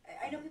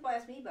 I know people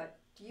ask me, but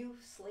do you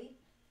sleep?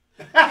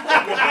 Everybody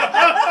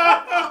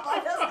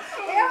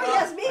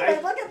asks me,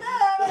 but look at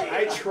that.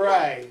 I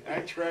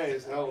try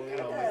as hell,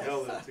 like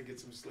hell to get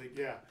some sleep.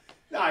 Yeah,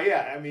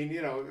 I mean,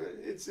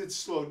 it's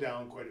slowed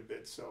down quite a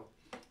bit. So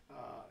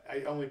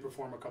I only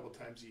perform a couple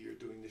times a year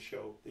doing the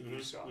show that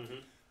you saw.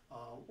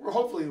 We're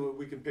hopefully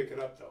we can pick it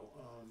up though.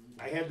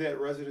 I had that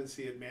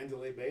residency at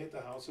Mandalay Bay at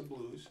the House of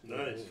Blues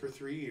for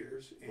 3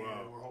 years, and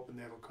we're hoping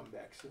that'll come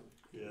back soon.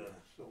 Yeah.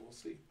 So we'll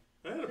see.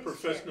 I had a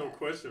professional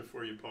question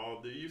for you,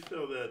 Paul. Do you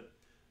feel that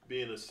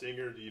being a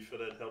singer, do you feel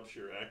that helps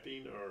your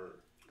acting, or?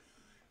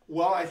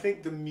 Well, I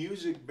think the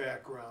music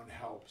background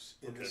helps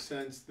in the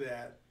sense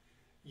that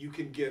you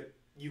can get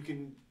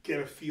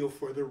a feel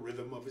for the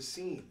rhythm of a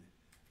scene.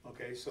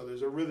 Okay, so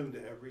there's a rhythm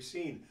to every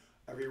scene.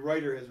 Every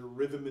writer has a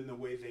rhythm in the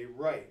way they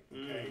write.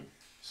 Okay,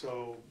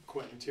 so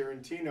Quentin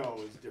Tarantino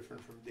is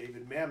different from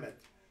David Mamet.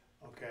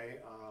 Okay,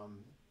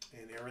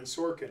 and Aaron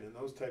Sorkin and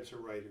those types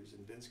of writers,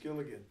 and Vince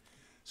Gilligan.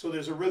 So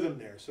there's a rhythm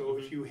there. So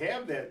if you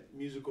have that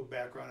musical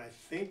background, I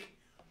think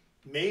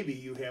maybe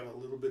you have a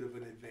little bit of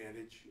an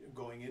advantage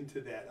going into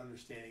that,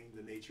 understanding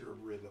the nature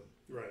of rhythm.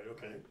 Right,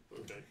 okay.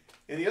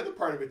 And the other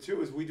part of it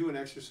too is we do an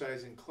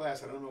exercise in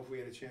class. I don't know if we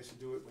had a chance to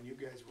do it when you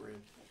guys were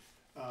in,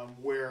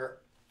 where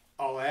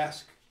I'll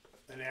ask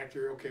an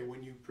actor, okay,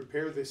 when you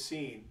prepare this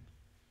scene,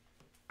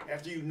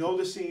 after you know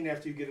the scene,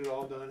 after you get it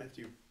all done,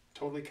 after you're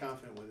totally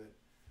confident with it,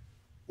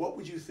 what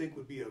would you think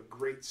would be a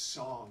great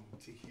song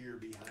to hear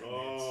behind that scene?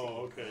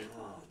 Oh, okay.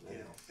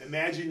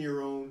 Imagine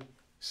your own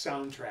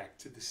soundtrack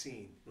to the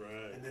scene.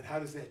 Right. And then how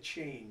does that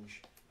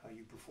change how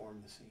you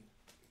perform the scene?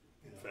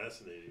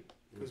 Fascinating.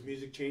 Because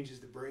music changes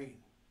the brain.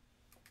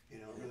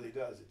 It really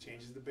does. It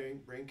changes the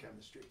brain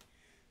chemistry.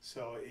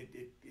 So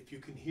if you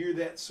can hear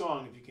that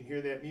song, if you can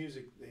hear that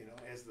music,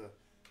 as the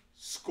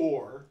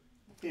score,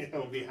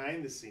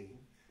 behind the scene,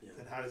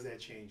 then how does that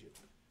change it?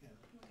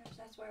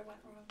 That's where I went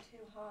wrong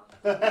too, huh?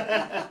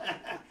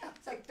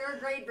 It's like 3rd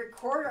grade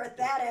recorder at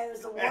that. It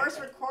was the worst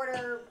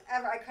recorder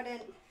ever. I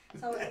couldn't.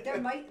 So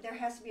there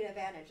has to be an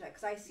advantage,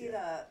 because I see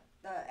the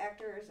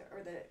actors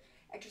or the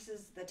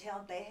actresses, the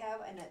talent they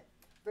have, and it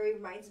very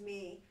reminds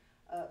me.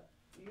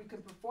 You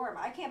can perform.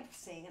 I can't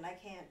sing and I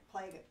can't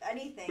play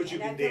anything. But you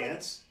can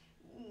dance.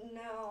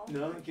 No.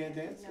 No, you can't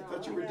dance. No, I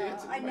thought you were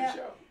dancing in my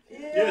show.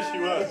 Yes, she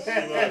was.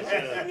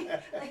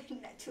 Yeah.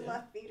 Like 2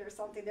 left feet or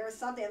something. There was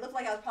something. It looked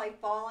like I was probably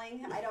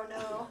falling. I don't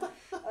know.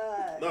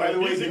 No, by the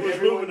way, music was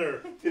moving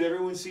her. Did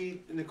everyone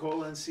see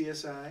Nicole on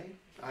CSI?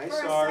 I For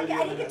saw her. I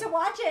didn't get to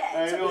watch it.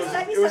 I know.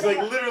 It was like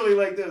literally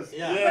like this.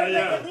 Yeah. But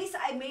at least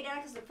I made it out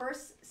because the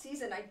first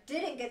season I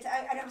didn't get to.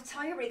 I was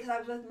telling everybody because I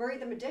was with Murray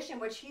the Magician,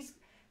 which he's.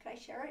 Can I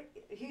share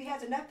it? He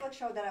has a Netflix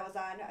show that I was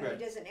on. Right.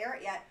 He doesn't air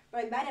it yet,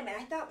 but I met him and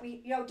I thought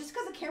just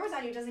because the camera's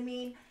on you doesn't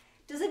mean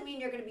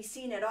you're going to be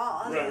seen at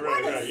all. I was like,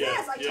 what is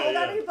this? I told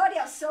everybody.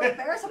 I was so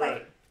embarrassed. I'm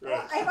like,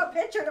 well, I have a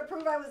picture to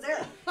prove I was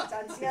there. It's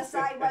on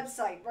CSI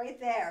website right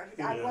there.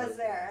 I was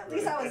there. At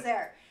least I was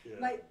there. Yeah.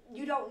 But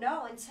you don't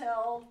know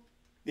until.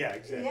 Yeah,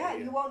 exactly. Yeah,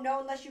 you won't know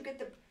unless you get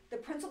the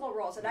principal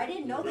roles, and I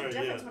didn't know the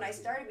difference when I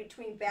started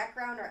between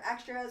background or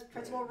extras,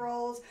 principal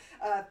roles,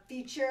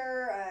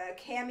 feature,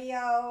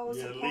 cameo,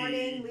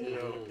 supporting. Lead.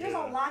 There's a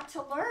lot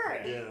to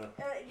learn. Yeah.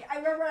 I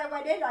remember when I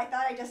went in, I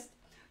thought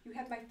you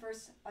had my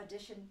first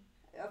audition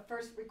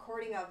first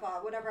recording of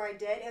whatever I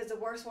did. It was the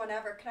worst one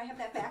ever. Can I have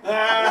that back?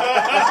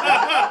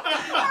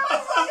 I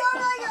was like, oh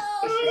my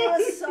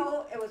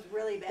gosh, it was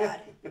really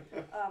bad.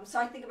 So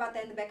I think about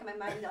that in the back of my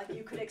mind, like,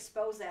 you could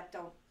expose that,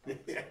 don't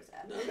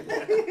expose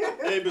that.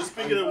 Hey, but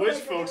speaking of which,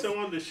 folks, I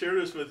wanted to share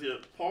this with you.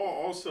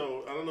 Paul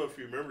also, I don't know if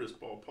you remember this,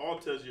 Paul. Paul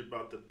tells you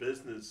about the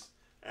business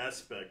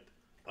aspect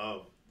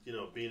of,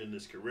 being in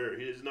this career.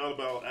 It's not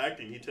about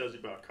acting. He tells you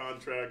about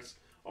contracts,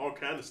 all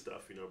kind of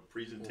stuff,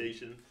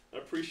 presentation. I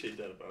appreciate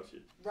that about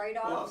you.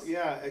 Write-offs. Well,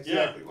 yeah,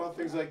 exactly. Well,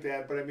 things like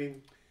that. But I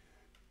mean,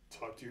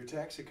 talk to your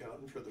tax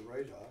accountant for the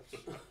write-offs.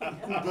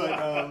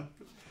 But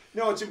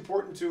no, it's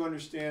important to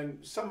understand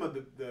some of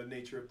the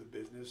nature of the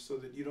business so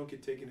that you don't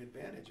get taken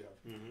advantage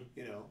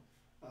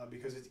of.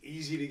 Because it's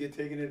easy to get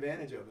taken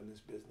advantage of in this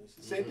business.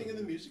 The same thing in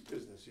the music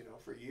business.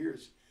 For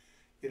years,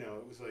 it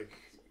was like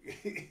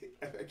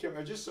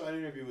I just saw an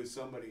interview with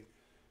somebody,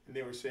 and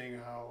they were saying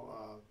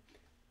how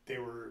they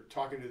were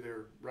talking to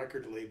their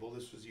record label.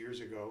 This was years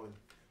ago, and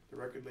the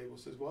record label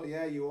says, "Well,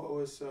 yeah, you owe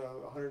us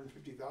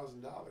 $150,000,"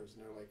 and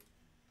they're like,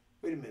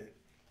 "Wait a minute.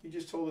 You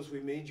just told us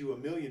we made you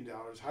 $1 million.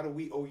 How do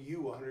we owe you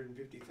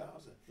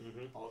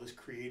 $150,000?" All this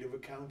creative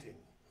accounting.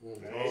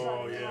 There's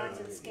Oh, yeah. tons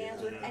and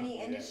scams with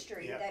any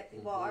industry that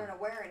people aren't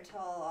aware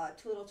until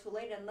too little too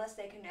late, unless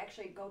they can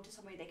actually go to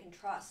somebody they can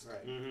trust.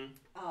 Right.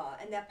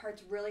 And that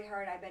part's really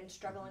hard. I've been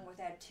struggling with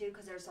that too,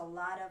 because there's a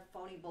lot of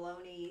phony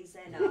balonies,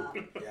 and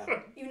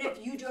even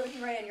if you do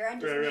everything right on your end,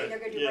 doesn't mean they're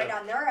going to do right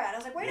on their end. I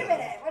was like, wait a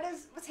minute,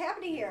 what's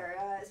happening here?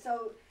 It's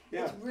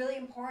really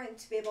important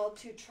to be able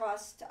to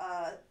trust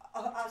a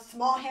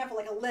small handful,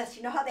 like a list.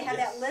 You know how they have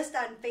that list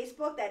on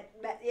Facebook?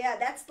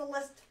 That's the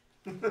list.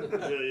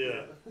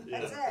 Yeah.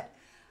 That's it.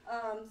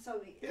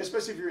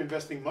 Especially if you're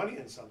investing money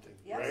in something,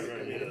 Yes. right?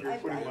 Right, I mean, yeah. if you're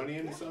putting money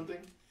into something,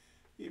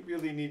 you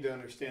really need to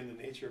understand the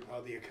nature of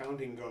how the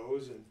accounting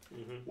goes and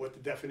what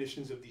the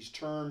definitions of these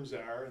terms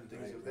are and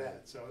things of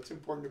that. So it's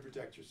important to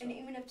protect yourself. And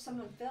even if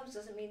someone films,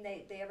 doesn't mean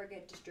they ever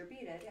get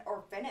distributed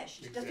or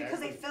finished. Exactly. Just because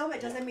they film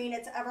it doesn't mean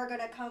it's ever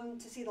going to come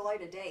to see the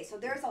light of day. So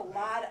there's a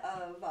lot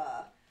of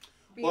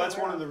being Well, that's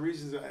aware one of the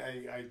reasons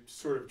I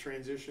sort of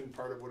transitioned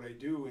part of what I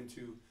do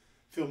into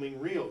filming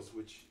reels,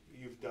 which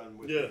you've done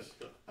with me.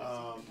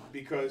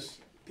 Because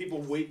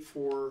people wait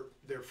for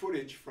their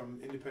footage from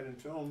independent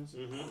films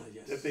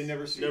that they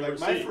never see. Like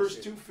my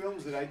first 2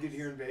 films that I did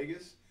here in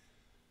Vegas,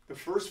 the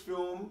first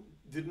film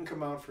didn't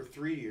come out for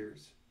 3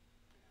 years.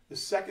 The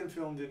second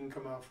film didn't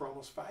come out for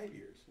almost 5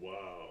 years.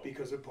 Wow.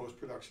 Because of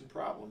post-production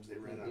problems. They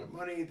ran out of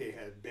money, they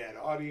had bad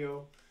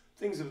audio,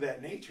 things of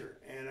that nature.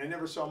 And I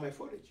never saw my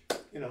footage,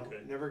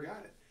 never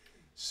got it.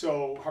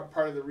 So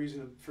part of the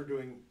reason for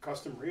doing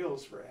custom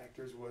reels for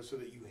actors was so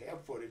that you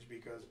have footage,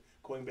 because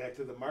going back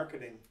to the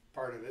marketing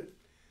part of it,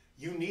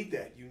 you need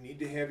that. You need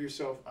to have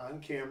yourself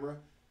on camera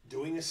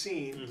doing a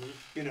scene,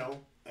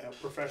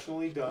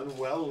 professionally done,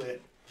 well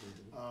lit,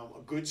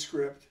 a good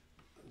script,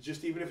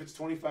 just even if it's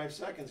 25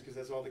 seconds, because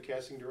that's all the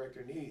casting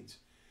director needs.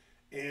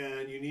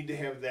 And you need to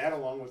have that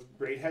along with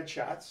great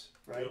headshots,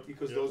 right?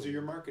 Because those are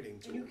your marketing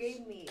tools. And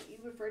you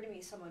referred to me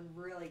as someone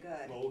really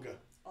good. Olga.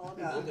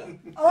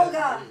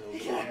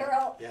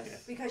 Girl,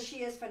 because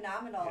she is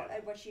phenomenal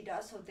at what she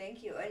does. So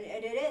thank you. And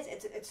it is.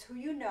 It's who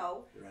you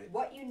know,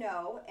 what you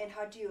know, and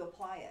how do you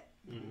apply it.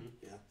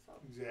 So,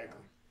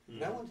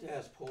 Exactly. I wanted to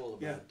ask Paul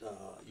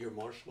about your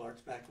martial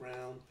arts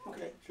background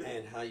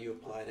and how you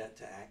apply that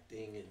to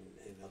acting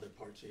and other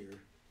parts of your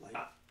life.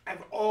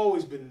 I've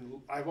always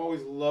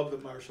loved the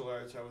martial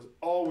arts. I was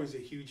always a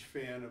huge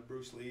fan of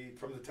Bruce Lee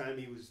from the time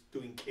he was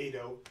doing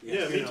Kato.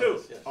 Yeah, me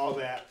too. All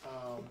that,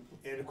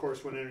 and of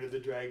course when Enter the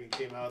Dragon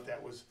came out,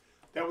 that was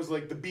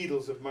like the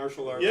Beatles of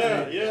martial arts.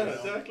 Yeah,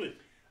 exactly.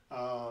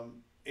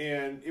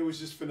 And it was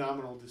just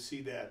phenomenal to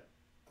see that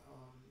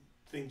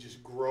thing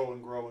just grow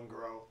and grow and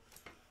grow.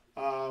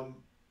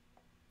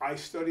 I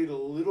studied a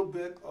little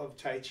bit of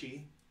Tai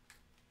Chi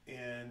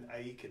and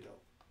Aikido.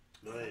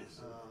 Nice.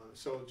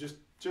 So just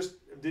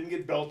didn't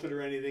get belted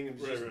or anything. It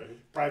was just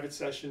private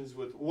sessions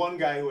with one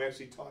guy who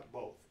actually taught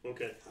both.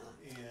 Okay.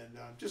 And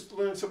just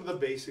learn some of the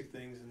basic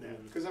things in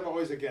that, because I've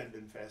always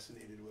been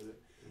fascinated with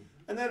it.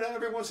 And then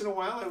every once in a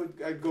while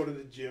I'd go to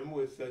the gym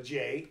with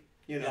Jay,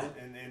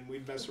 and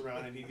we'd mess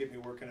around and he'd get me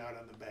working out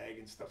on the bag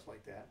and stuff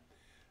like that.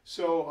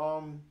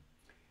 So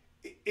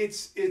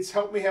it's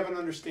helped me have an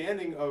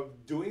understanding of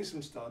doing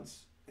some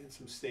stunts and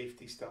some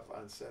safety stuff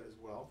on set as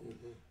well.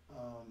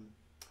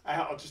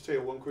 I'll just tell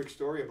you one quick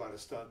story about a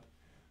stunt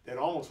that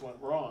almost went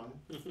wrong.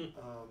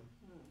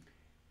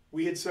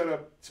 We had set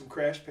up some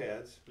crash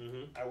pads.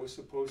 I was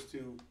supposed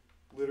to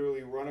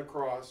literally run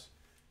across,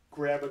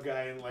 grab a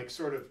guy, and like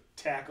sort of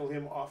tackle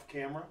him off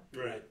camera.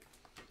 Right.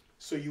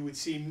 So you would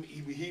see me,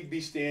 he'd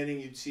be standing,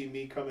 you'd see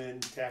me come in,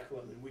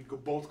 tackle him, and we'd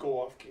both go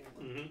off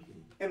camera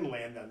and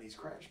land on these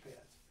crash pads.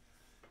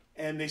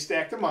 And they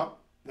stacked them up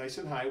nice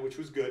and high, which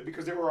was good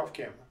because they were off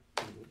camera.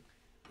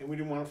 And we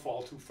didn't want to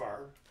fall too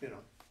far,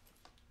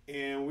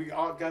 And we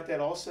all got that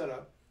all set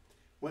up,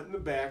 went in the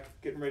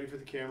back, getting ready for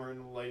the camera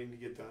and the lighting to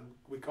get done.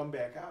 We come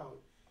back out,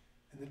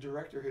 and the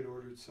director had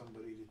ordered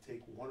somebody to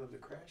take one of the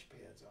crash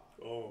pads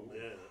off. Oh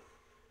man.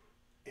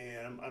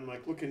 And I'm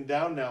like looking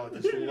down now at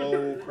this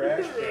low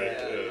crash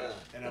pad, Yeah.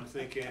 and I'm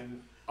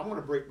thinking, I'm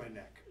gonna break my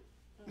neck.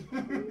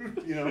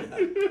 You know,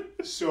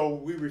 so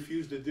we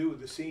refused to do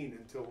the scene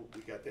until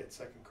we got that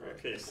second crash.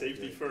 Okay,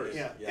 safety first.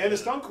 Yeah. Yeah. And the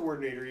stunt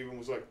coordinator even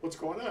was like, "What's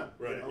going on?"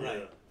 Right. You know?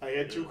 Right. I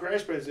had two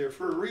crash pads there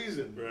for a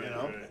reason. Right. You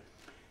know. Right.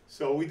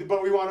 So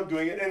but we wound up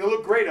doing it, and it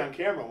looked great on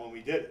camera when we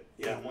did it.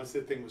 Yeah. And once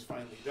that thing was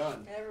finally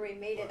done. And everybody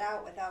made it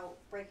out without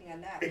breaking a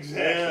neck.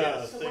 Exactly.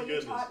 Yeah. So Thank what you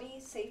goodness. taught me,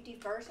 safety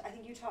first. I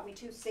think you taught me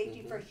too,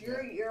 safety first.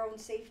 You're your own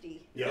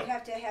safety. Yeah. You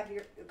have to have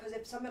your, because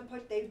if someone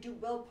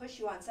will push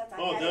you on sets.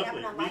 Oh, had it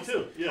happen definitely. on Me my too.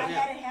 set. Yeah. I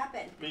had it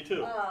happen. Me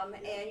too.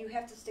 And you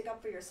have to stick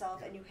up for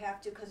yourself, and you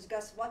have to, because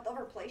guess what? They'll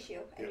replace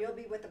you, and Yeah. you'll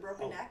be with a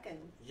broken Oh. neck, and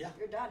Yeah.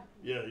 you're done.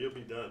 Yeah, you'll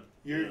be done.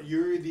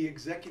 You're the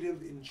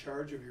executive in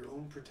charge of your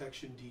own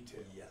protection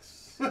detail.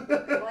 Yes. I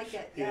like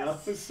it. You know?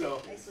 Yes.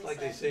 So. Nicely Like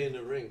they said. say in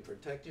the ring,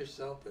 protect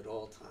yourself at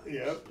all times.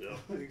 Yep.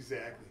 Yeah.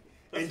 Exactly.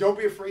 And don't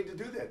be afraid to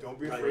do that. Don't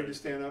be Right. afraid to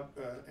stand up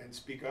and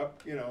speak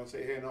up. You know, and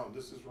say, "Hey, no,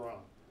 this is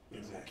wrong. You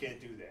know, Exactly.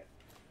 can't do that."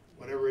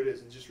 Whatever it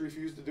is, and just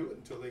refuse to do it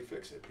until they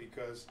fix it.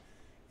 Because,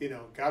 you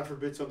know, God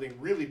forbid something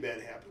really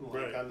bad happened,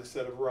 like Right. on the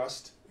set of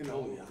Rust. You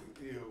know, Oh,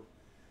 yeah. you know,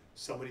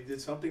 somebody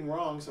did something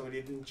wrong.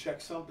 Somebody didn't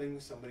check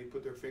something. Somebody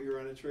put their finger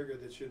on a trigger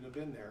that shouldn't have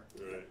been there.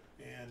 Right.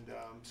 And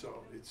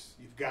so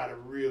you've got to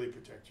really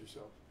protect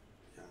yourself.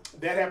 Yeah.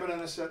 That happened on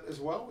a set as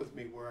well with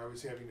me, where I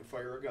was having to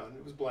fire a gun.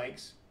 It was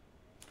blanks,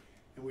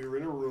 and we were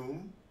in a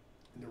room,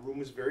 and the room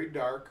was very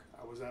dark.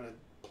 I was on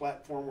a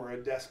platform where a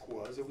desk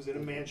was. It was in a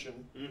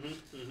mansion,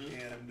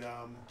 and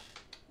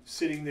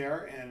sitting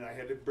there, and I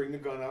had to bring the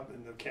gun up,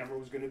 and the camera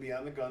was going to be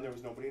on the gun. There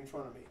was nobody in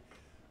front of me.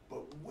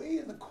 But way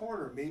in the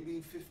corner,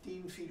 maybe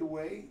 15 feet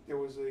away, there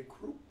was a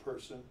group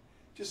person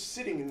just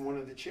sitting in one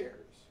of the chairs.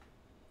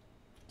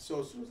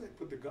 So as soon as I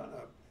put the gun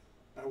up,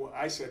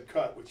 I said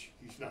cut, which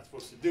he's not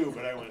supposed to do,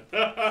 but I went,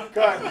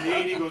 cut. And the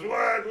AD goes,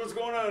 what? What's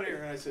going on here?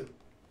 And I said,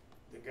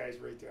 the guy's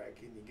right there.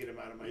 Can you get him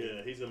out of my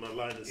Yeah, he's in my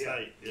line of Yeah.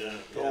 sight. Yeah.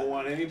 Don't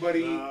want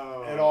anybody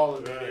Oh, at all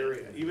in that right.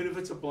 area, even if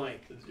it's a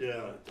blank.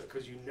 Yeah.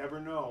 Because you never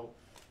know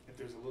if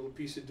there's a little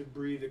piece of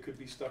debris that could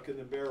be stuck in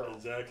the barrel.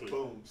 Exactly.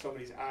 Boom,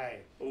 somebody's eye.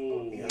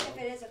 Oh. Even if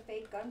it is a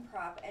fake gun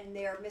prop and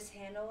they're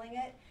mishandling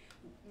it,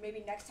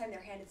 maybe next time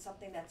they're handed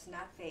something that's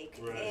not fake,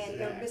 Right. and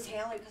they're Exactly.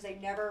 mishandling because they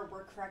never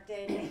were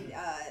corrected, and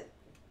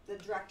the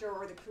director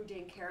or the crew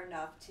didn't care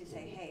enough to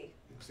say, hey,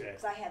 because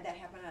Exactly. I had that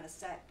happen on a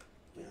set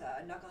with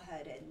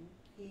Knucklehead, and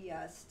he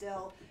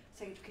still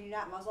said, can you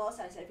not muzzle us?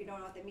 And I said, if you don't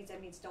know what that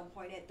means don't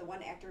point it. The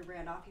one actor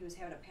ran off, he was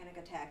having a panic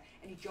attack,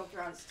 and he joked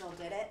around and still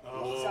did it.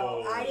 Oh.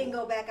 So I didn't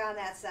go back on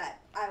that set.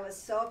 I was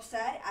so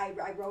upset.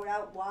 I wrote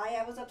out why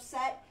I was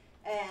upset,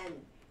 and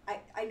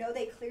I know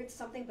they cleared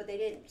something, but they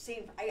didn't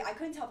seem, I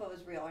couldn't tell if it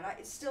was real or not.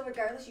 It's still,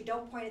 regardless, you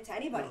don't point it to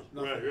anybody.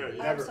 No, Right, right.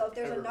 Never, So if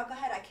there's ever. a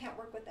knucklehead, I can't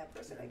work with that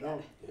person again.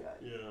 No. Yeah.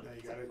 No, you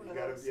It's gotta, like one you of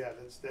gotta, those. yeah.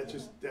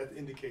 That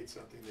indicates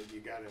something that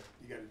you gotta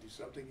do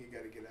something. You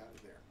gotta get out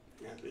of there.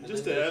 Yeah. And And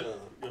just then to add, there's,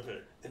 go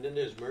ahead. and then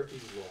there's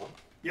Murphy's Law.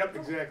 Yep, Oh,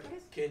 exactly. what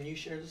is- Can you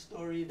share the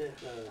story that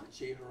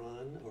Jay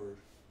Haran or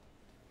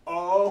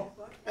Oh,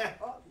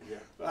 Oh,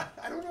 yeah?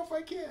 I don't know if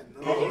I can.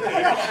 Oh,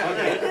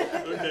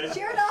 okay. Okay.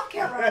 share it off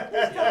camera.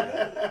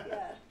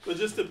 Yeah. But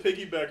just to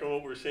piggyback on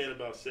what we're saying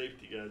about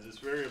safety, guys, it's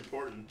very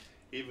important.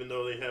 Even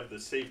though they have the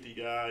safety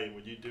guy, and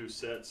when you do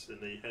sets and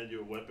they hand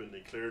you a weapon, they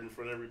clear it in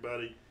front of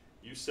everybody,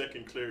 you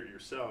second clear it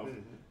yourself,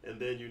 and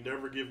then you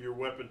never give your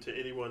weapon to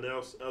anyone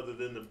else other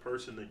than the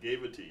person that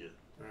gave it to you.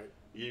 Right.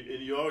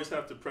 And you always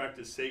have to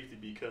practice safety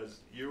because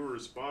you're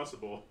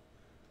responsible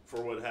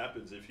for what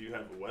happens if you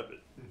have a weapon.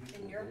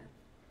 In your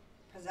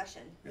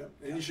possession. Yep.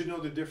 And you should know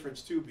the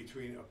difference too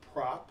between a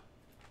prop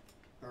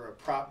or a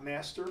prop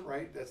master,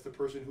 right? That's the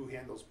person who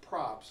handles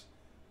props,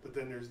 but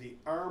then there's the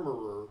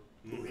armorer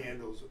who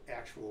handles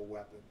actual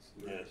weapons.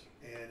 Yes.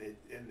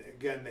 And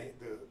again,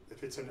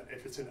 if it's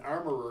an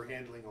armorer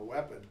handling a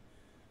weapon,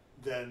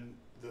 then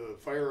the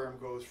firearm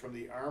goes from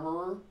the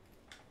armorer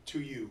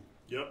to you,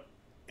 Yep.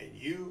 and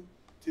you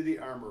to the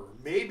armorer.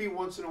 Maybe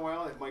once in a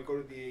while it might go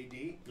to the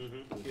AD,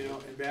 Mm-hmm. you know,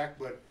 and back.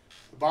 But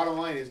the bottom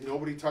line is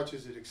nobody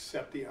touches it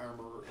except the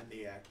armorer and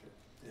the actor.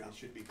 And it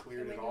should be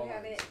cleared And at when all you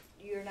have lines. it,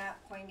 you're not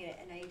pointing it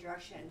in any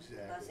direction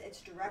unless Exactly.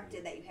 it's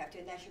directed that you have to,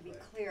 and that should be Right.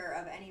 clear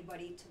of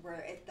anybody to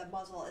where if the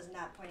muzzle is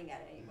not pointing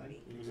at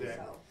anybody.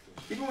 Exactly. So,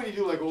 Even when you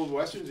do like old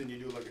westerns and you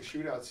do like a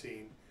shootout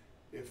scene,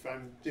 if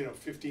I'm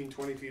 15,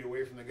 20 feet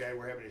away from the guy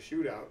we're having a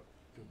shootout,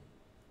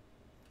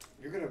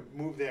 you're gonna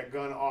move that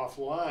gun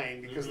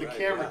offline because the Right,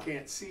 camera yeah.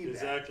 can't see that.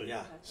 Exactly.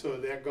 Yeah. So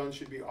that gun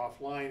should be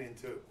offline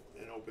into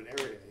an open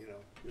area, you know.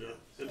 Yeah.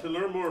 And to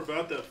learn more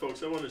about that,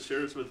 folks, I want to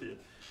share this with you.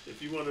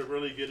 If you want to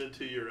really get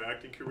into your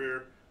acting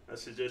career, I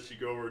suggest you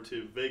go over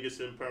to Vegas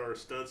Empire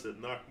Stunts at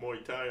Knock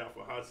Muay Thai off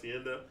of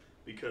Hacienda,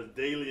 because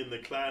daily in the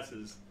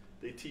classes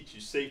they teach you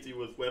safety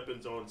with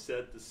weapons on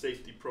set, the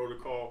safety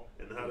protocol,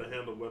 and how to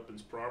handle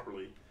weapons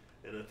properly.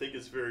 And I think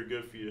it's very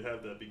good for you to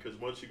have that, because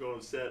once you go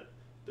on set,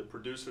 the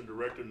producer and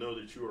director know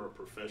that you are a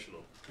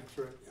professional. That's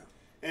right.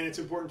 Yeah. And it's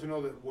important to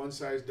know that one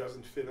size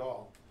doesn't fit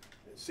all.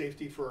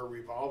 Safety for a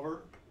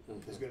revolver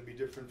is going to be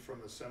different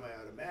from a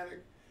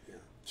semi-automatic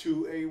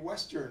to a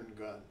Western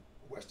gun.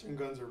 Western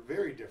guns are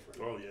very different.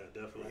 Oh yeah,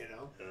 definitely. You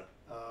know,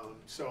 Yeah.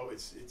 so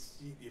it's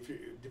if you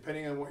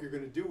depending on what you're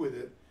going to do with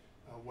it,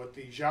 what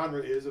the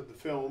genre is of the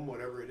film,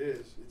 whatever it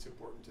is, it's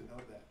important to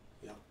know that.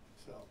 Yeah.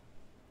 So,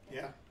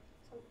 yeah.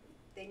 So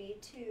they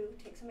need to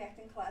take some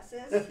acting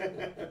classes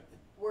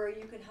where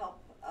you can help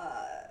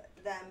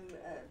them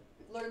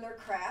learn their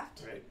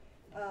craft. Right.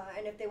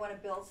 And if they want to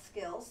build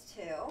skills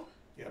too.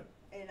 Yep.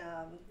 And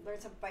learn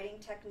some fighting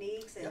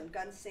techniques and Yep.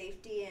 gun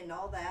safety and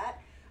all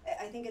that.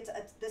 I think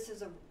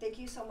thank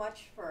you so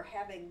much for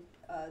having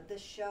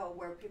this show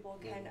where people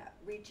can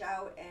reach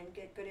out and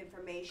get good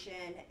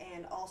information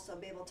and also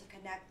be able to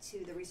connect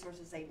to the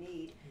resources they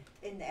need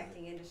in the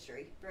acting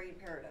industry. Very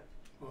imperative.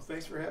 Well,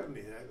 thanks for having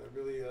me. I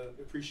really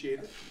appreciate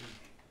it.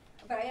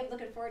 But I am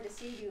looking forward to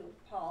seeing you,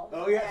 Paul.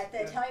 Oh, yeah. At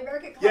the Italian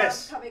American Club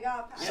coming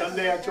up.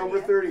 Sunday, October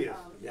 30th.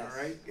 Yes.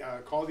 All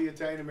right. Call the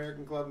Italian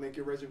American Club, make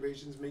your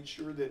reservations. Make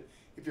sure that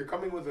if you're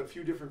coming with a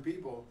few different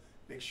people,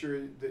 make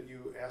sure that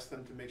you ask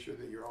them to make sure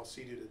that you're all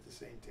seated at the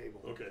same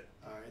table. Okay.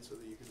 All right, so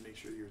that you can make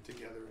sure you're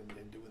together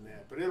and doing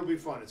that. But it'll be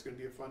fun. It's going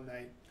to be a fun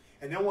night.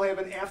 And then we'll have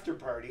an after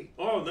party.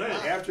 Oh,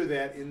 nice. After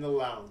that, in the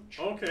lounge.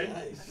 Okay.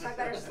 Nice. So I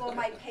better slow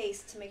my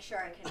pace to make sure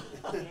I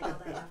can handle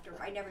that after.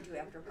 I never do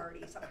after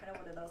parties. I'm kind of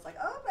one of those like,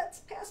 oh, that's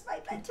past my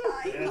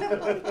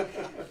bedtime.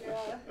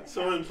 Yeah.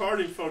 So in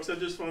parting, folks, I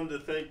just wanted to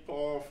thank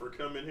Paul for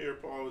coming here.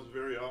 Paul was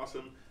very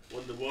awesome.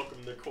 Wanted to welcome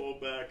Nicole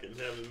back and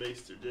having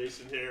Maester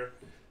Jason here.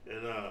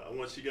 And I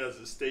want you guys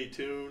to stay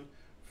tuned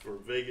for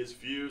Vegas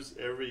Views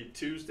every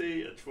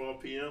Tuesday at 12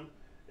 p.m.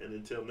 And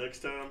until next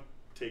time,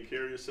 take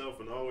care of yourself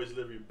and always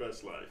live your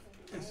best life.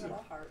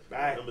 Little heart.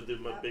 Bye. I'm going to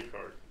do my big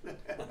heart.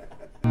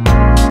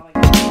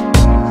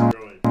 Oh,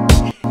 Growing.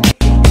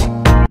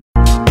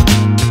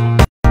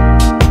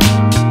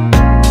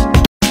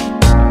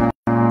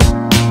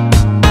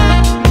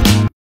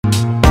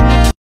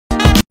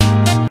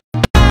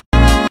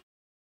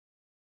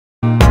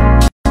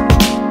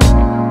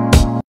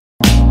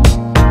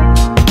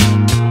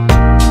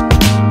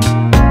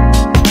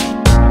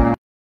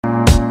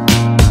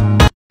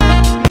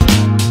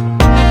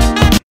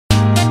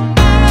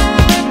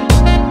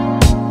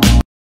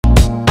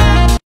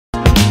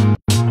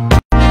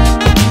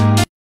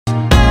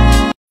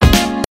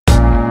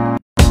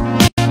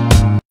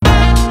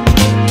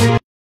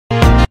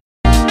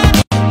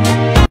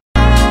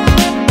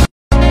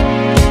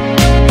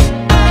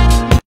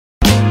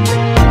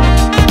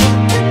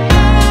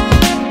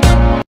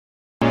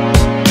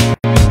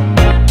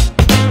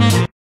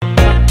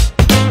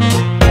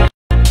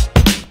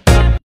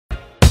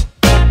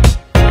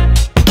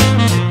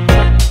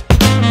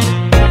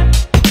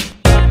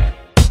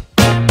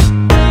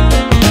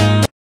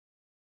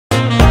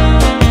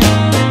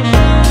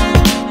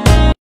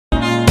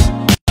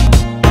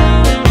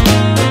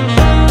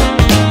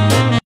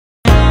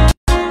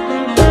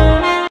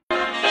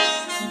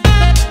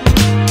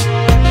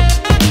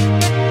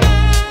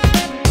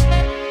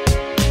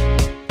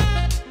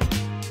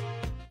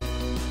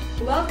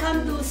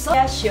 Welcome to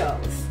social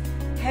shows.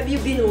 Have you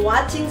been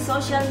watching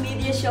social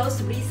media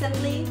shows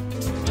recently?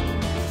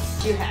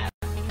 You have.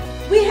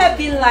 We have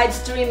been live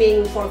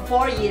streaming for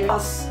 4 years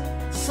across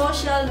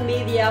social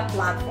media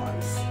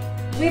platforms.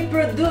 We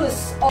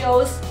produce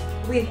shows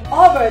with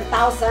over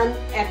 1,000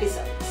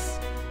 episodes.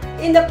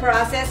 In the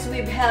process,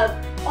 we've helped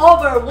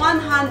over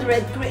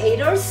 100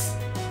 creators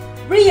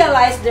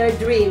realize their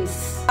dreams,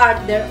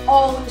 start their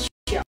own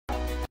show.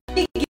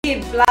 We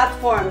give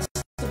platforms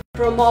to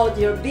promote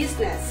your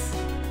business.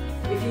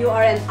 If you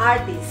are an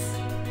artist,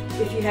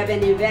 if you have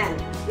an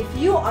event, if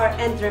you are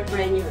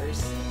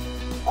entrepreneurs,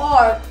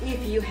 or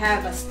if you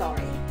have a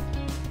story.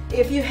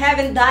 If you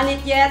haven't done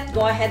it yet,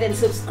 go ahead and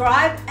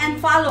subscribe and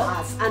follow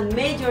us on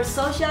major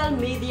social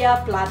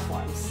media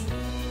platforms.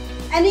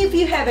 And if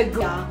you have a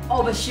group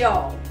of a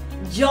show,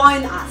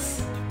 join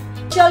us.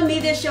 Social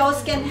media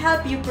shows can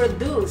help you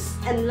produce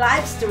and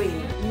live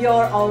stream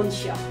your own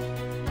show.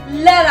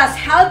 Let us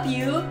help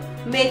you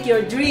make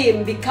your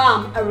dream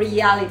become a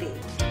reality.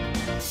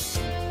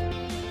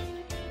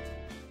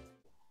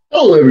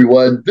 Hello,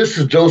 everyone. This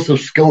is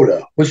Joseph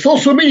Skoda with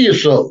Social Media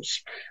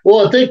Shows.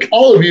 Well, I thank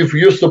all of you for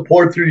your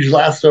support through these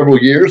last several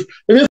years.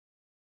 And this